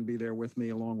Boy can be there with me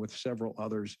along with several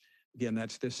others. Again,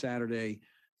 that's this Saturday,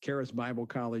 Charis Bible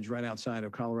College right outside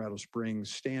of Colorado Springs,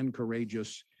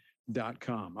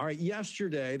 standcourageous.com. All right,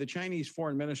 yesterday, the Chinese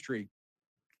Foreign Ministry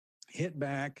hit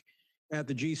back at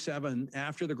the G7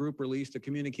 after the group released a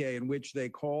communique in which they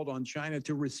called on China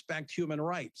to respect human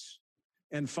rights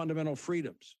and fundamental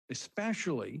freedoms,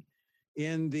 especially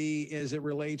as it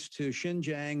relates to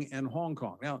Xinjiang and Hong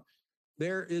Kong. Now,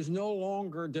 there is no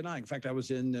longer denying. In fact, I was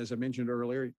as I mentioned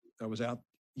earlier, I was out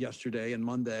yesterday and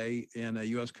Monday in a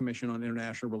U.S. Commission on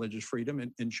International Religious Freedom,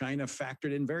 and China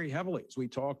factored in very heavily as we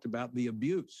talked about the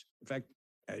abuse. In fact,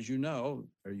 as you know,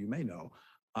 or you may know,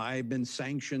 I've been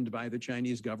sanctioned by the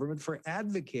Chinese government for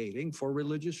advocating for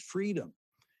religious freedom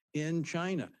in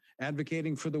China,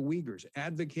 advocating for the Uyghurs,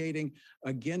 advocating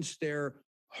against their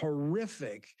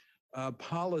horrific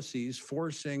policies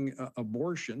forcing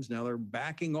abortions. Now they're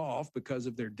backing off because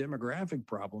of their demographic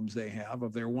problems they have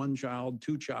of their one child,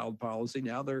 two child policy.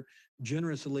 Now they're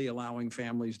generously allowing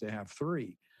families to have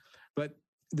three. But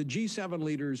the G7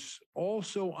 leaders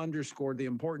also underscored the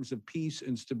importance of peace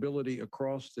and stability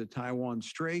across the Taiwan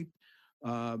Strait,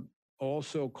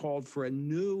 also called for a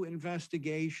new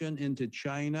investigation into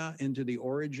China, into the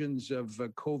origins of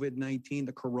COVID-19,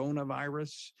 the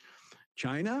coronavirus.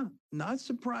 China, not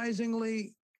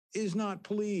surprisingly, is not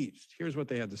pleased. Here's what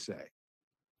they had to say.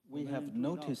 We have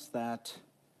noticed that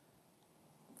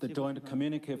the joint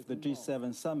communique of the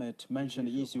G7 summit mentioned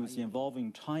issues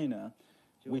involving China,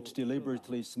 which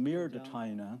deliberately smeared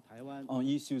China on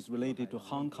issues related to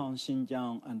Hong Kong,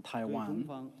 Xinjiang, and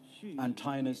Taiwan, and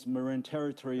China's marine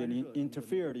territory and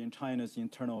interfered in China's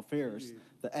internal affairs.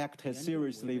 The act has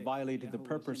seriously violated the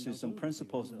purposes and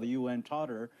principles of the UN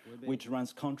Charter, which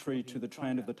runs contrary to the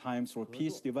trend of the times for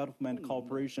peace, development,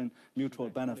 cooperation, mutual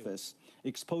benefits,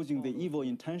 exposing the evil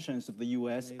intentions of the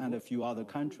US and a few other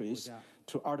countries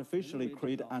to artificially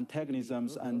create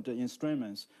antagonisms and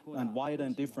instruments and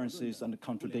widen differences and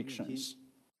contradictions.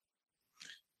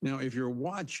 Now, if you're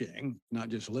watching, not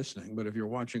just listening, but if you're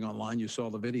watching online, you saw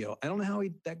the video. I don't know how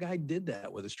that guy did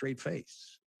that with a straight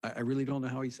face. I really don't know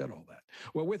how he said all that.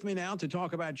 Well, with me now to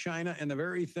talk about China and the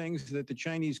very things that the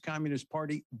Chinese Communist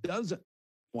Party doesn't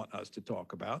want us to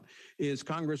talk about is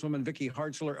Congresswoman Vicky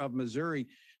Hartzler of Missouri.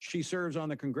 She serves on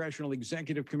the Congressional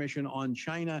Executive Commission on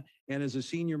China and is a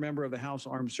senior member of the House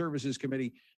Armed Services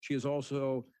Committee. She is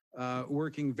also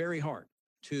working very hard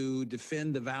to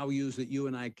defend the values that you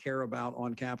and I care about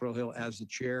on Capitol Hill as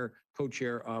the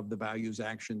co-chair of the Values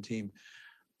Action Team.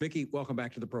 Vicky, welcome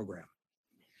back to the program.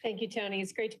 Thank you, Tony.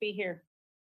 It's great to be here.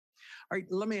 All right,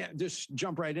 let me just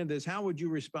jump right into this. How would you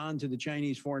respond to the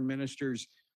Chinese foreign minister's,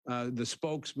 the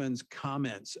spokesman's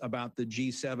comments about the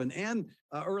G7 and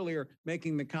earlier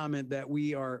making the comment that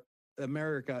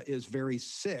America is very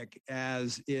sick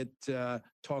as it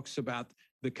talks about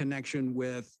the connection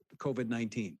with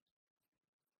COVID-19?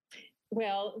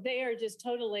 Well, they are just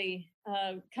totally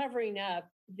covering up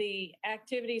the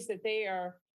activities that they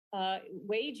are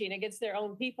waging against their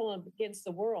own people and against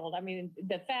the world. I mean,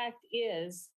 the fact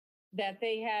is that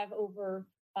they have over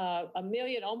 1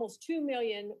 million, almost 2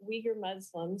 million Uyghur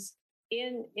Muslims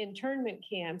in internment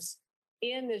camps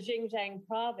in the Xinjiang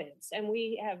province. And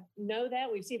we know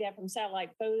that. We see that from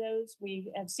satellite photos.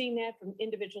 We have seen that from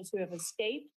individuals who have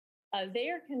escaped. They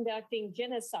are conducting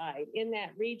genocide in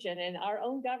that region. And our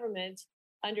own government,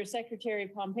 under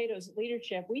Secretary Pompeo's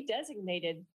leadership, we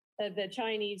designated the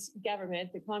Chinese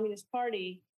government, the Communist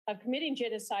Party, of committing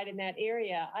genocide in that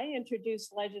area. I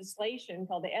introduced legislation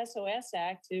called the SOS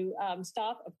Act to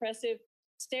stop Oppressive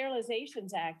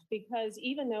Sterilizations Act, because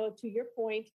even though, to your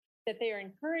point, that they are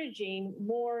encouraging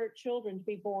more children to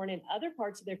be born in other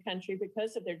parts of their country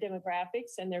because of their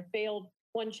demographics and their failed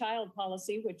one-child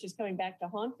policy, which is coming back to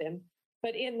haunt them.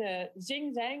 But in the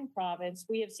Xinjiang province,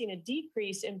 we have seen a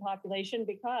decrease in population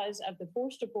because of the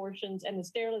forced abortions and the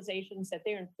sterilizations that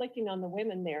they're inflicting on the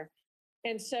women there.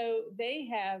 And so they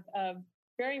have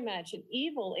very much an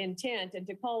evil intent, and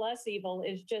to call us evil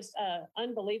is just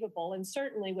unbelievable. And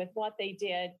certainly with what they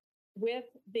did with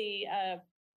the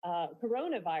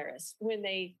coronavirus, when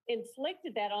they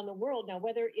inflicted that on the world. Now,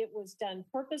 whether it was done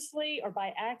purposely or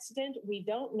by accident, we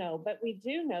don't know, but we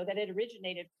do know that it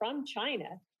originated from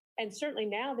China. And certainly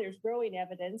now there's growing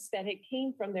evidence that it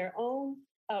came from their own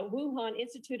Wuhan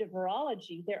Institute of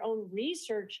Virology, their own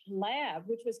research lab,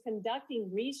 which was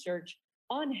conducting research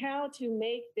on how to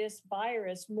make this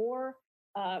virus more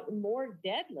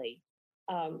deadly.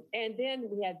 And then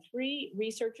we had 3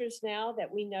 researchers now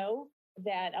that we know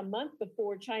that a month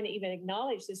before China even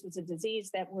acknowledged this was a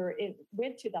disease that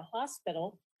went to the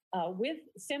hospital with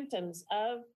symptoms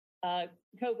of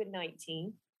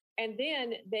COVID-19. And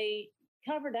then they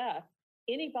covered up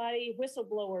anybody,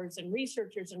 whistleblowers and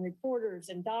researchers and reporters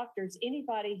and doctors,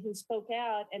 anybody who spoke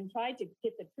out and tried to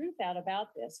get the truth out about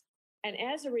this. And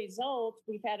as a result,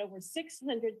 we've had over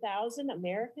 600,000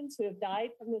 Americans who have died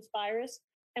from this virus,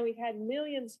 and we've had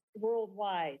millions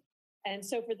worldwide. And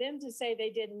so for them to say they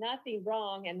did nothing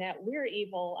wrong and that we're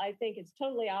evil, I think it's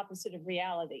totally opposite of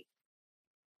reality.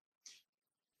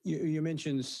 You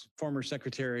mentioned former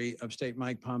Secretary of State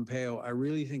Mike Pompeo. I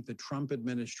really think the Trump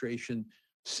administration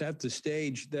set the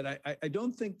stage that I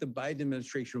don't think the Biden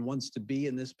administration wants to be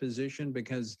in this position,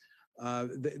 because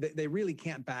they really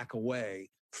can't back away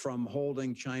from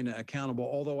holding China accountable.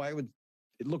 Although I would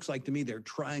it looks like to me they're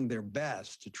trying their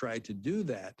best to try to do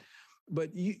that.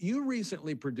 But you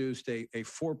recently produced a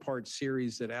four-part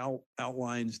series that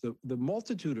outlines the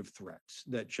multitude of threats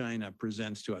that China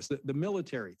presents to us, the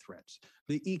military threats,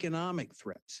 the economic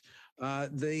threats,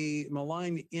 the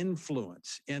malign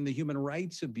influence, and the human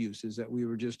rights abuses that we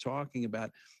were just talking about.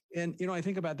 And, I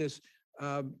think about this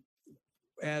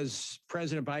as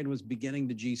President Biden was beginning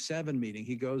the G7 meeting,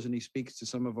 he goes and he speaks to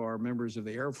some of our members of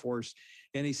the Air Force,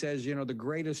 and he says, the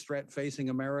greatest threat facing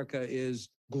America is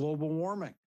global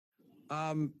warming.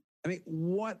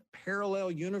 What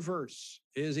parallel universe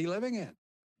is he living in?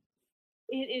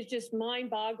 It is just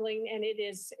mind-boggling, and it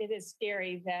is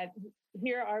scary that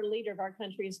here our leader of our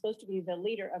country is supposed to be the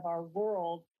leader of our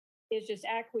world, is just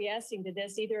acquiescing to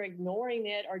this, either ignoring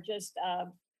it or just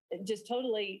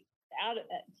totally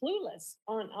clueless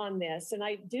on this. And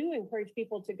I do encourage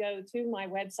people to go to my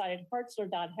website at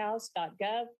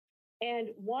hartzler.house.gov and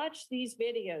watch these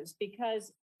videos,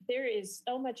 because there is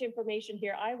so much information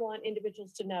here. I want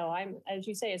individuals to know. I'm, as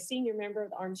you say, a senior member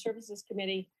of the Armed Services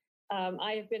Committee.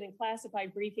 I have been in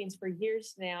classified briefings for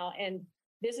years now, and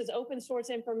this is open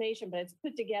source information, but it's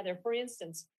put together, for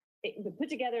instance, put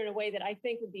together in a way that I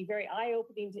think would be very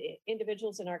eye-opening to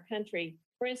individuals in our country.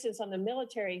 For instance, on the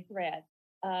military threat,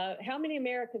 how many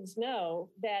Americans know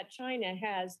that China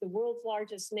has the world's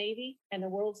largest Navy and the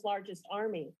world's largest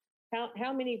Army?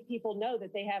 How many people know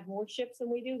that they have more ships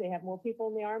than we do? They have more people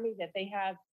in the Army, that they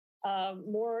have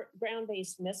more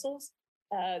ground-based missiles,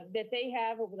 that they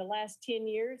have over the last 10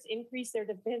 years increased their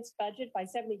defense budget by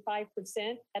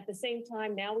 75%. At the same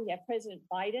time, now we have President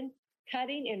Biden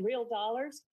cutting in real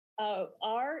dollars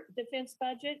our defense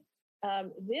budget.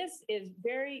 This is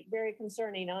very, very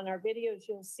concerning. On our videos,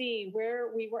 you'll see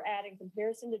where we were at in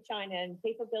comparison to China and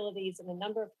capabilities and the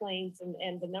number of planes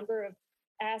and the number of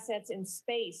assets in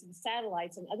space and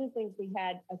satellites and other things we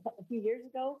had a few years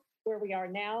ago, where we are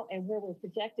now, and where we're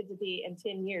projected to be in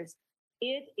 10 years.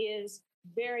 It is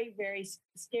very, very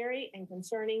scary and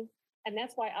concerning. And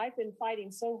that's why I've been fighting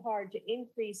so hard to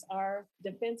increase our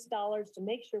defense dollars to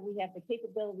make sure we have the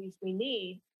capabilities we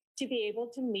need to be able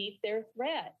to meet their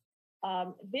threat.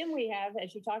 Then we have,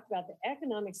 as you talked about, the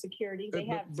economic security. They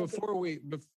have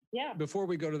before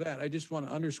we go to that, I just want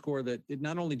to underscore that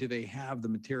not only do they have the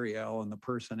materiel and the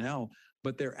personnel,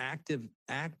 but they're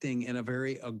acting in a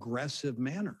very aggressive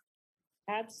manner.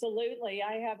 Absolutely.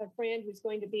 I have a friend who's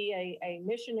going to be a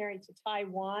missionary to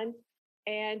Taiwan,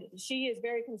 and she is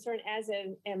very concerned, as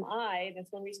am I.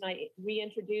 That's one reason I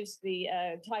reintroduced the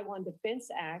Taiwan Defense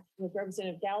Act with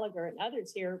Representative Gallagher and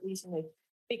others here recently,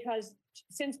 because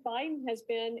since Biden has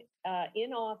been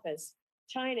in office,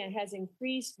 China has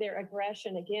increased their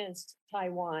aggression against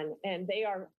Taiwan, and they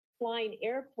are flying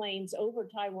airplanes over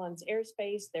Taiwan's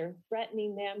airspace. They're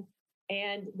threatening them.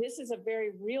 And this is a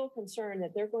very real concern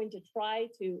that they're going to try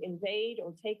to invade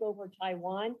or take over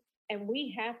Taiwan. And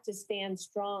we have to stand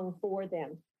strong for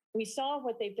them. We saw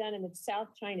what they've done in the South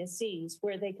China Seas,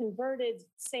 where they converted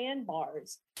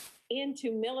sandbars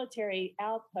into military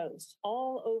outposts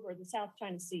all over the South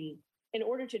China Sea in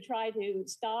order to try to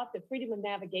stop the freedom of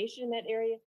navigation in that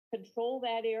area, control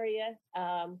that area.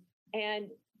 And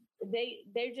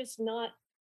they're just not,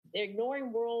 they're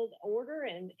ignoring world order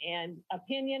and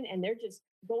opinion, and they're just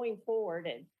going forward.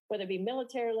 And whether it be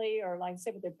militarily or, like I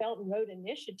said, with the Belt and Road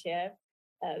Initiative,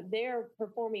 they're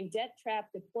performing debt trap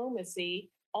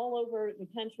diplomacy all over the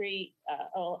country,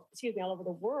 all over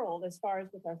the world, as far as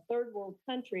with our third world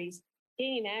countries,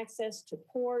 gaining access to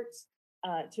ports,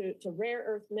 to rare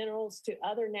earth minerals, to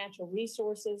other natural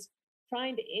resources,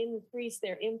 trying to increase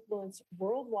their influence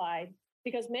worldwide.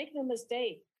 Because make no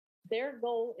mistake, their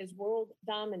goal is world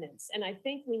dominance. And I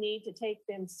think we need to take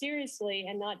them seriously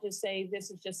and not just say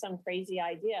this is just some crazy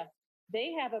idea.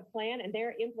 They have a plan, and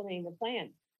they're implementing the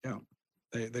plan. Yeah,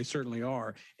 they certainly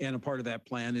are. And a part of that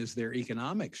plan is their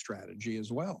economic strategy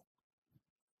as well.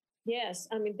 Yes.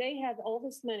 I mean, they have all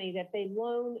this money that they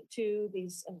loan to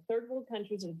these third world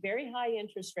countries at a very high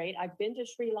interest rate. I've been to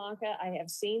Sri Lanka. I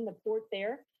have seen the port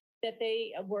there that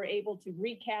they were able to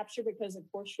recapture because, of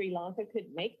course, Sri Lanka could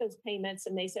make those payments.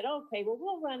 And they said, okay, well,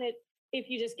 we'll run it if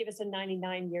you just give us a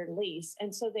 99-year lease.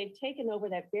 And so they've taken over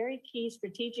that very key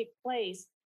strategic place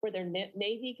where their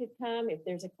Navy could come if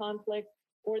there's a conflict,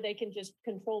 or they can just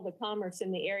control the commerce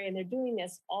in the area. And they're doing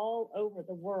this all over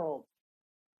the world.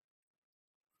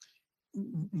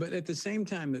 But at the same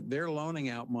time that they're loaning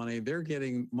out money, they're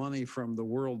getting money from the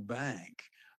World Bank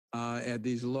at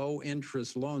these low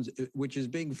interest loans, which is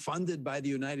being funded by the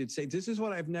United States. This is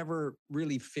what I've never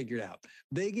really figured out.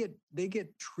 They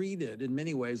get treated in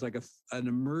many ways like an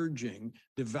emerging,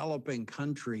 developing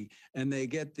country, and they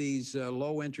get these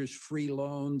low interest free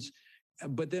loans.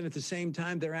 but then at the same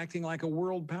time, they're acting like a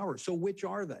world power. So which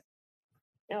are they?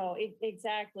 No,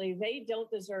 exactly. They don't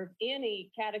deserve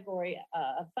any category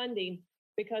of funding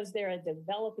because they're a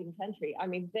developing country. I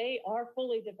mean, they are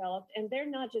fully developed, and they're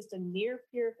not just a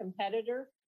near-peer competitor.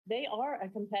 They are a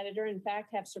competitor, in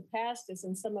fact, have surpassed us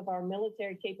in some of our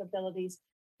military capabilities.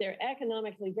 They're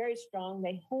economically very strong.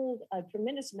 They hold a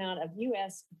tremendous amount of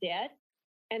U.S. debt.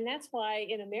 And that's why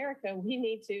in America, we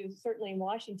need to, certainly in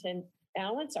Washington,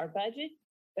 balance our budget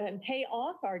and pay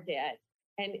off our debt.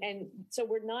 And so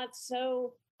we're not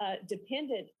so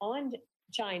dependent on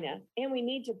China. And we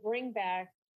need to bring back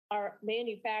our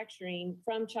manufacturing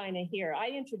from China here. I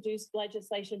introduced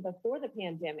legislation before the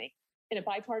pandemic in a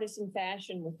bipartisan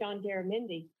fashion with John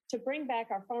Garamendi to bring back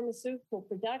our pharmaceutical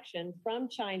production from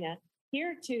China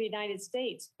here to the United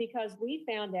States, because we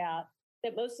found out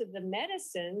that most of the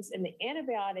medicines and the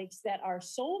antibiotics that our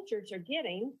soldiers are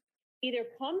getting either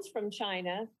comes from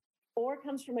China or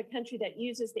comes from a country that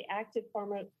uses the active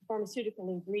pharmaceutical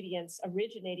ingredients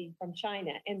originating from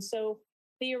China. And so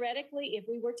theoretically, if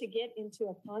we were to get into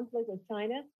a conflict with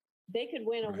China, they could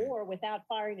win a war without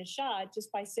firing a shot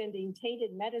just by sending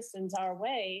tainted medicines our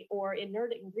way or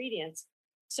inert ingredients.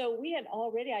 So we had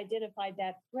already identified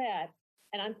that threat.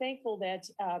 And I'm thankful that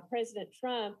President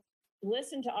Trump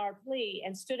listened to our plea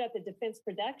and stood up the Defense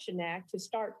Production Act to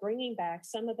start bringing back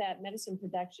some of that medicine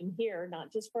production here,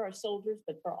 not just for our soldiers,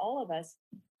 but for all of us.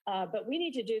 But we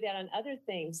need to do that on other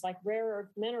things like rare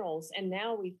earth minerals. And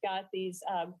now we've got these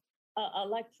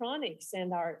electronics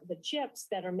and the chips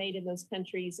that are made in those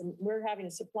countries. And we're having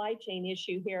a supply chain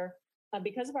issue here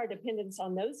because of our dependence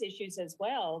on those issues as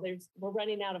well. We're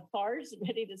running out of cars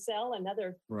ready to sell and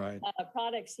other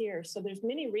products here. So there's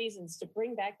many reasons to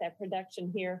bring back that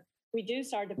production here,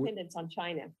 reduce our dependence on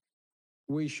China.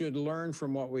 We should learn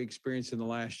from what we experienced in the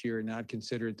last year and not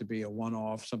consider it to be a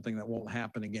one-off, something that won't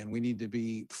happen again. We need to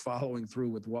be following through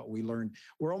with what we learned.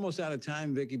 We're almost out of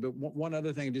time, Vicki, but one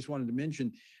other thing I just wanted to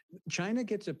mention, China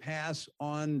gets a pass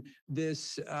on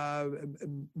this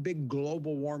big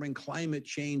global warming climate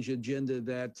change agenda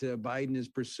that Biden is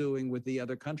pursuing with the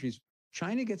other countries.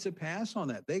 China gets a pass on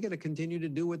that. They got to continue to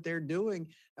do what they're doing.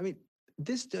 I mean,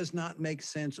 this does not make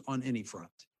sense on any front.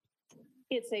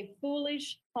 It's a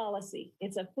foolish policy.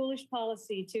 It's a foolish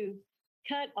policy to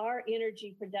cut our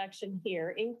energy production here,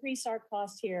 increase our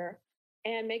costs here,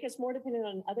 and make us more dependent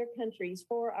on other countries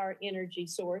for our energy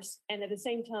source, and at the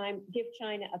same time, give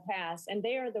China a pass. And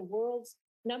they are the world's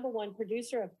 #1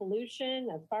 producer of pollution,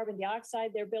 of carbon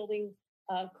dioxide. They're building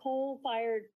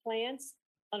coal-fired plants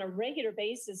on a regular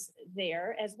basis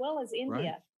there, as well as India.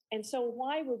 Right. And so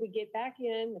why would we get back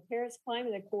in the Paris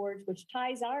Climate Accords, which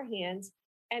ties our hands,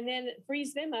 and then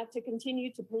frees them up to continue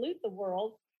to pollute the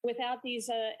world without these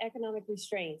economic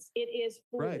restraints? It is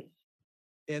foolish. Right.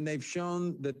 And they've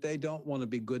shown that they don't want to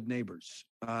be good neighbors.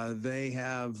 They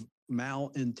have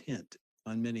malintent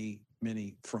on many,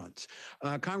 many fronts.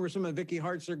 Congresswoman Vicki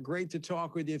Hartzer, great to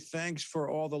talk with you. Thanks for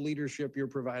all the leadership you're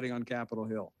providing on Capitol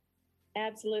Hill.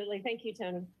 Absolutely. Thank you,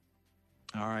 Tony.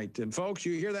 All right. And folks,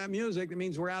 you hear that music, that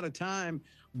means we're out of time,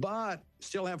 but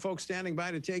still have folks standing by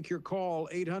to take your call,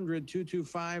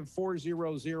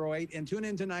 800-225-4008. And tune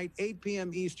in tonight, 8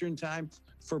 p.m. Eastern time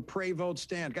for Pray Vote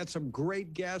Stand. Got some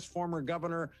great guests, former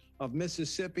governor of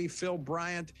Mississippi, Phil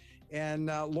Bryant, and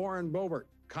Lauren Boebert,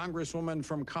 Congresswoman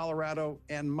from Colorado,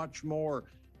 and much more.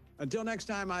 Until next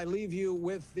time, I leave you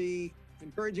with the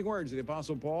encouraging words of the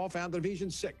Apostle Paul found in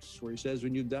Ephesians 6, where he says,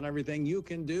 when you've done everything you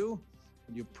can do,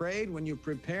 when you've prayed, when you've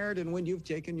prepared, and when you've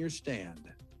taken your stand,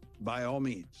 by all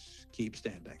means, keep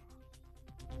standing.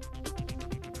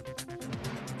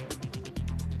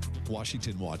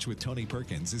 Washington Watch with Tony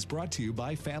Perkins is brought to you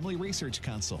by Family Research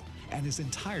Council and is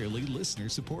entirely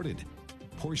listener-supported.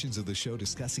 Portions of the show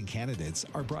discussing candidates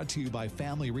are brought to you by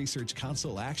Family Research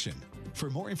Council Action. For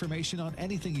more information on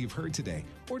anything you've heard today,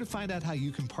 or to find out how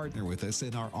you can partner with us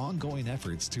in our ongoing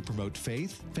efforts to promote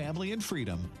faith, family, and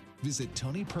freedom, visit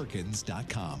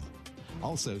TonyPerkins.com.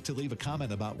 Also, to leave a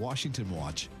comment about Washington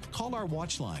Watch, call our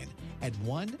watch line at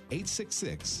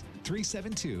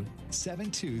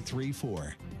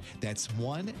 1-866-372-7234. That's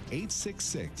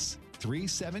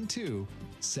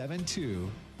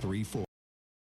 1-866-372-7234.